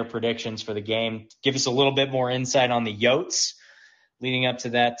give their predictions for the game. Give us a little bit more insight on the Yotes leading up to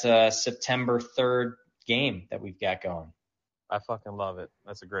that September 3rd game that we've got going. I fucking love it.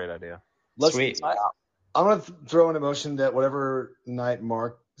 That's a great idea. Sweet. I'm going to throw in a motion that whatever night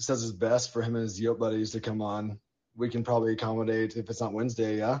Mark says is best for him and his Yote buddies to come on, we can probably accommodate if it's not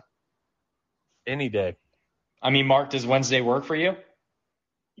Wednesday, yeah? Any day. I mean, Mark, does Wednesday work for you?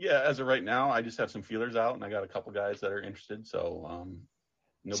 Yeah, as of right now, I just have some feelers out, and I got a couple guys that are interested. So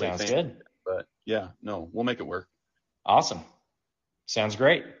nobody Sounds good. But yeah, no, we'll make it work. Awesome. Sounds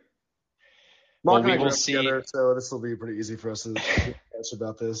great. Mark well, and I we will grew up see. Together, so this will be pretty easy for us to discuss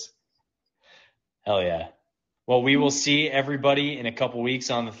about this. Hell yeah. Well, we will see everybody in a couple weeks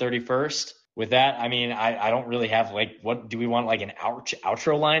on the 31st. With that, I mean, I don't really have what do we want, like an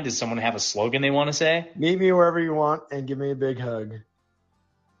outro line? Does someone have a slogan they want to say? Meet me wherever you want and give me a big hug.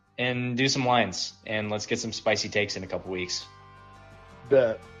 And do some lines. And let's get some spicy takes in a couple weeks.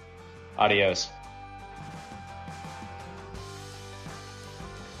 Bet. Adios.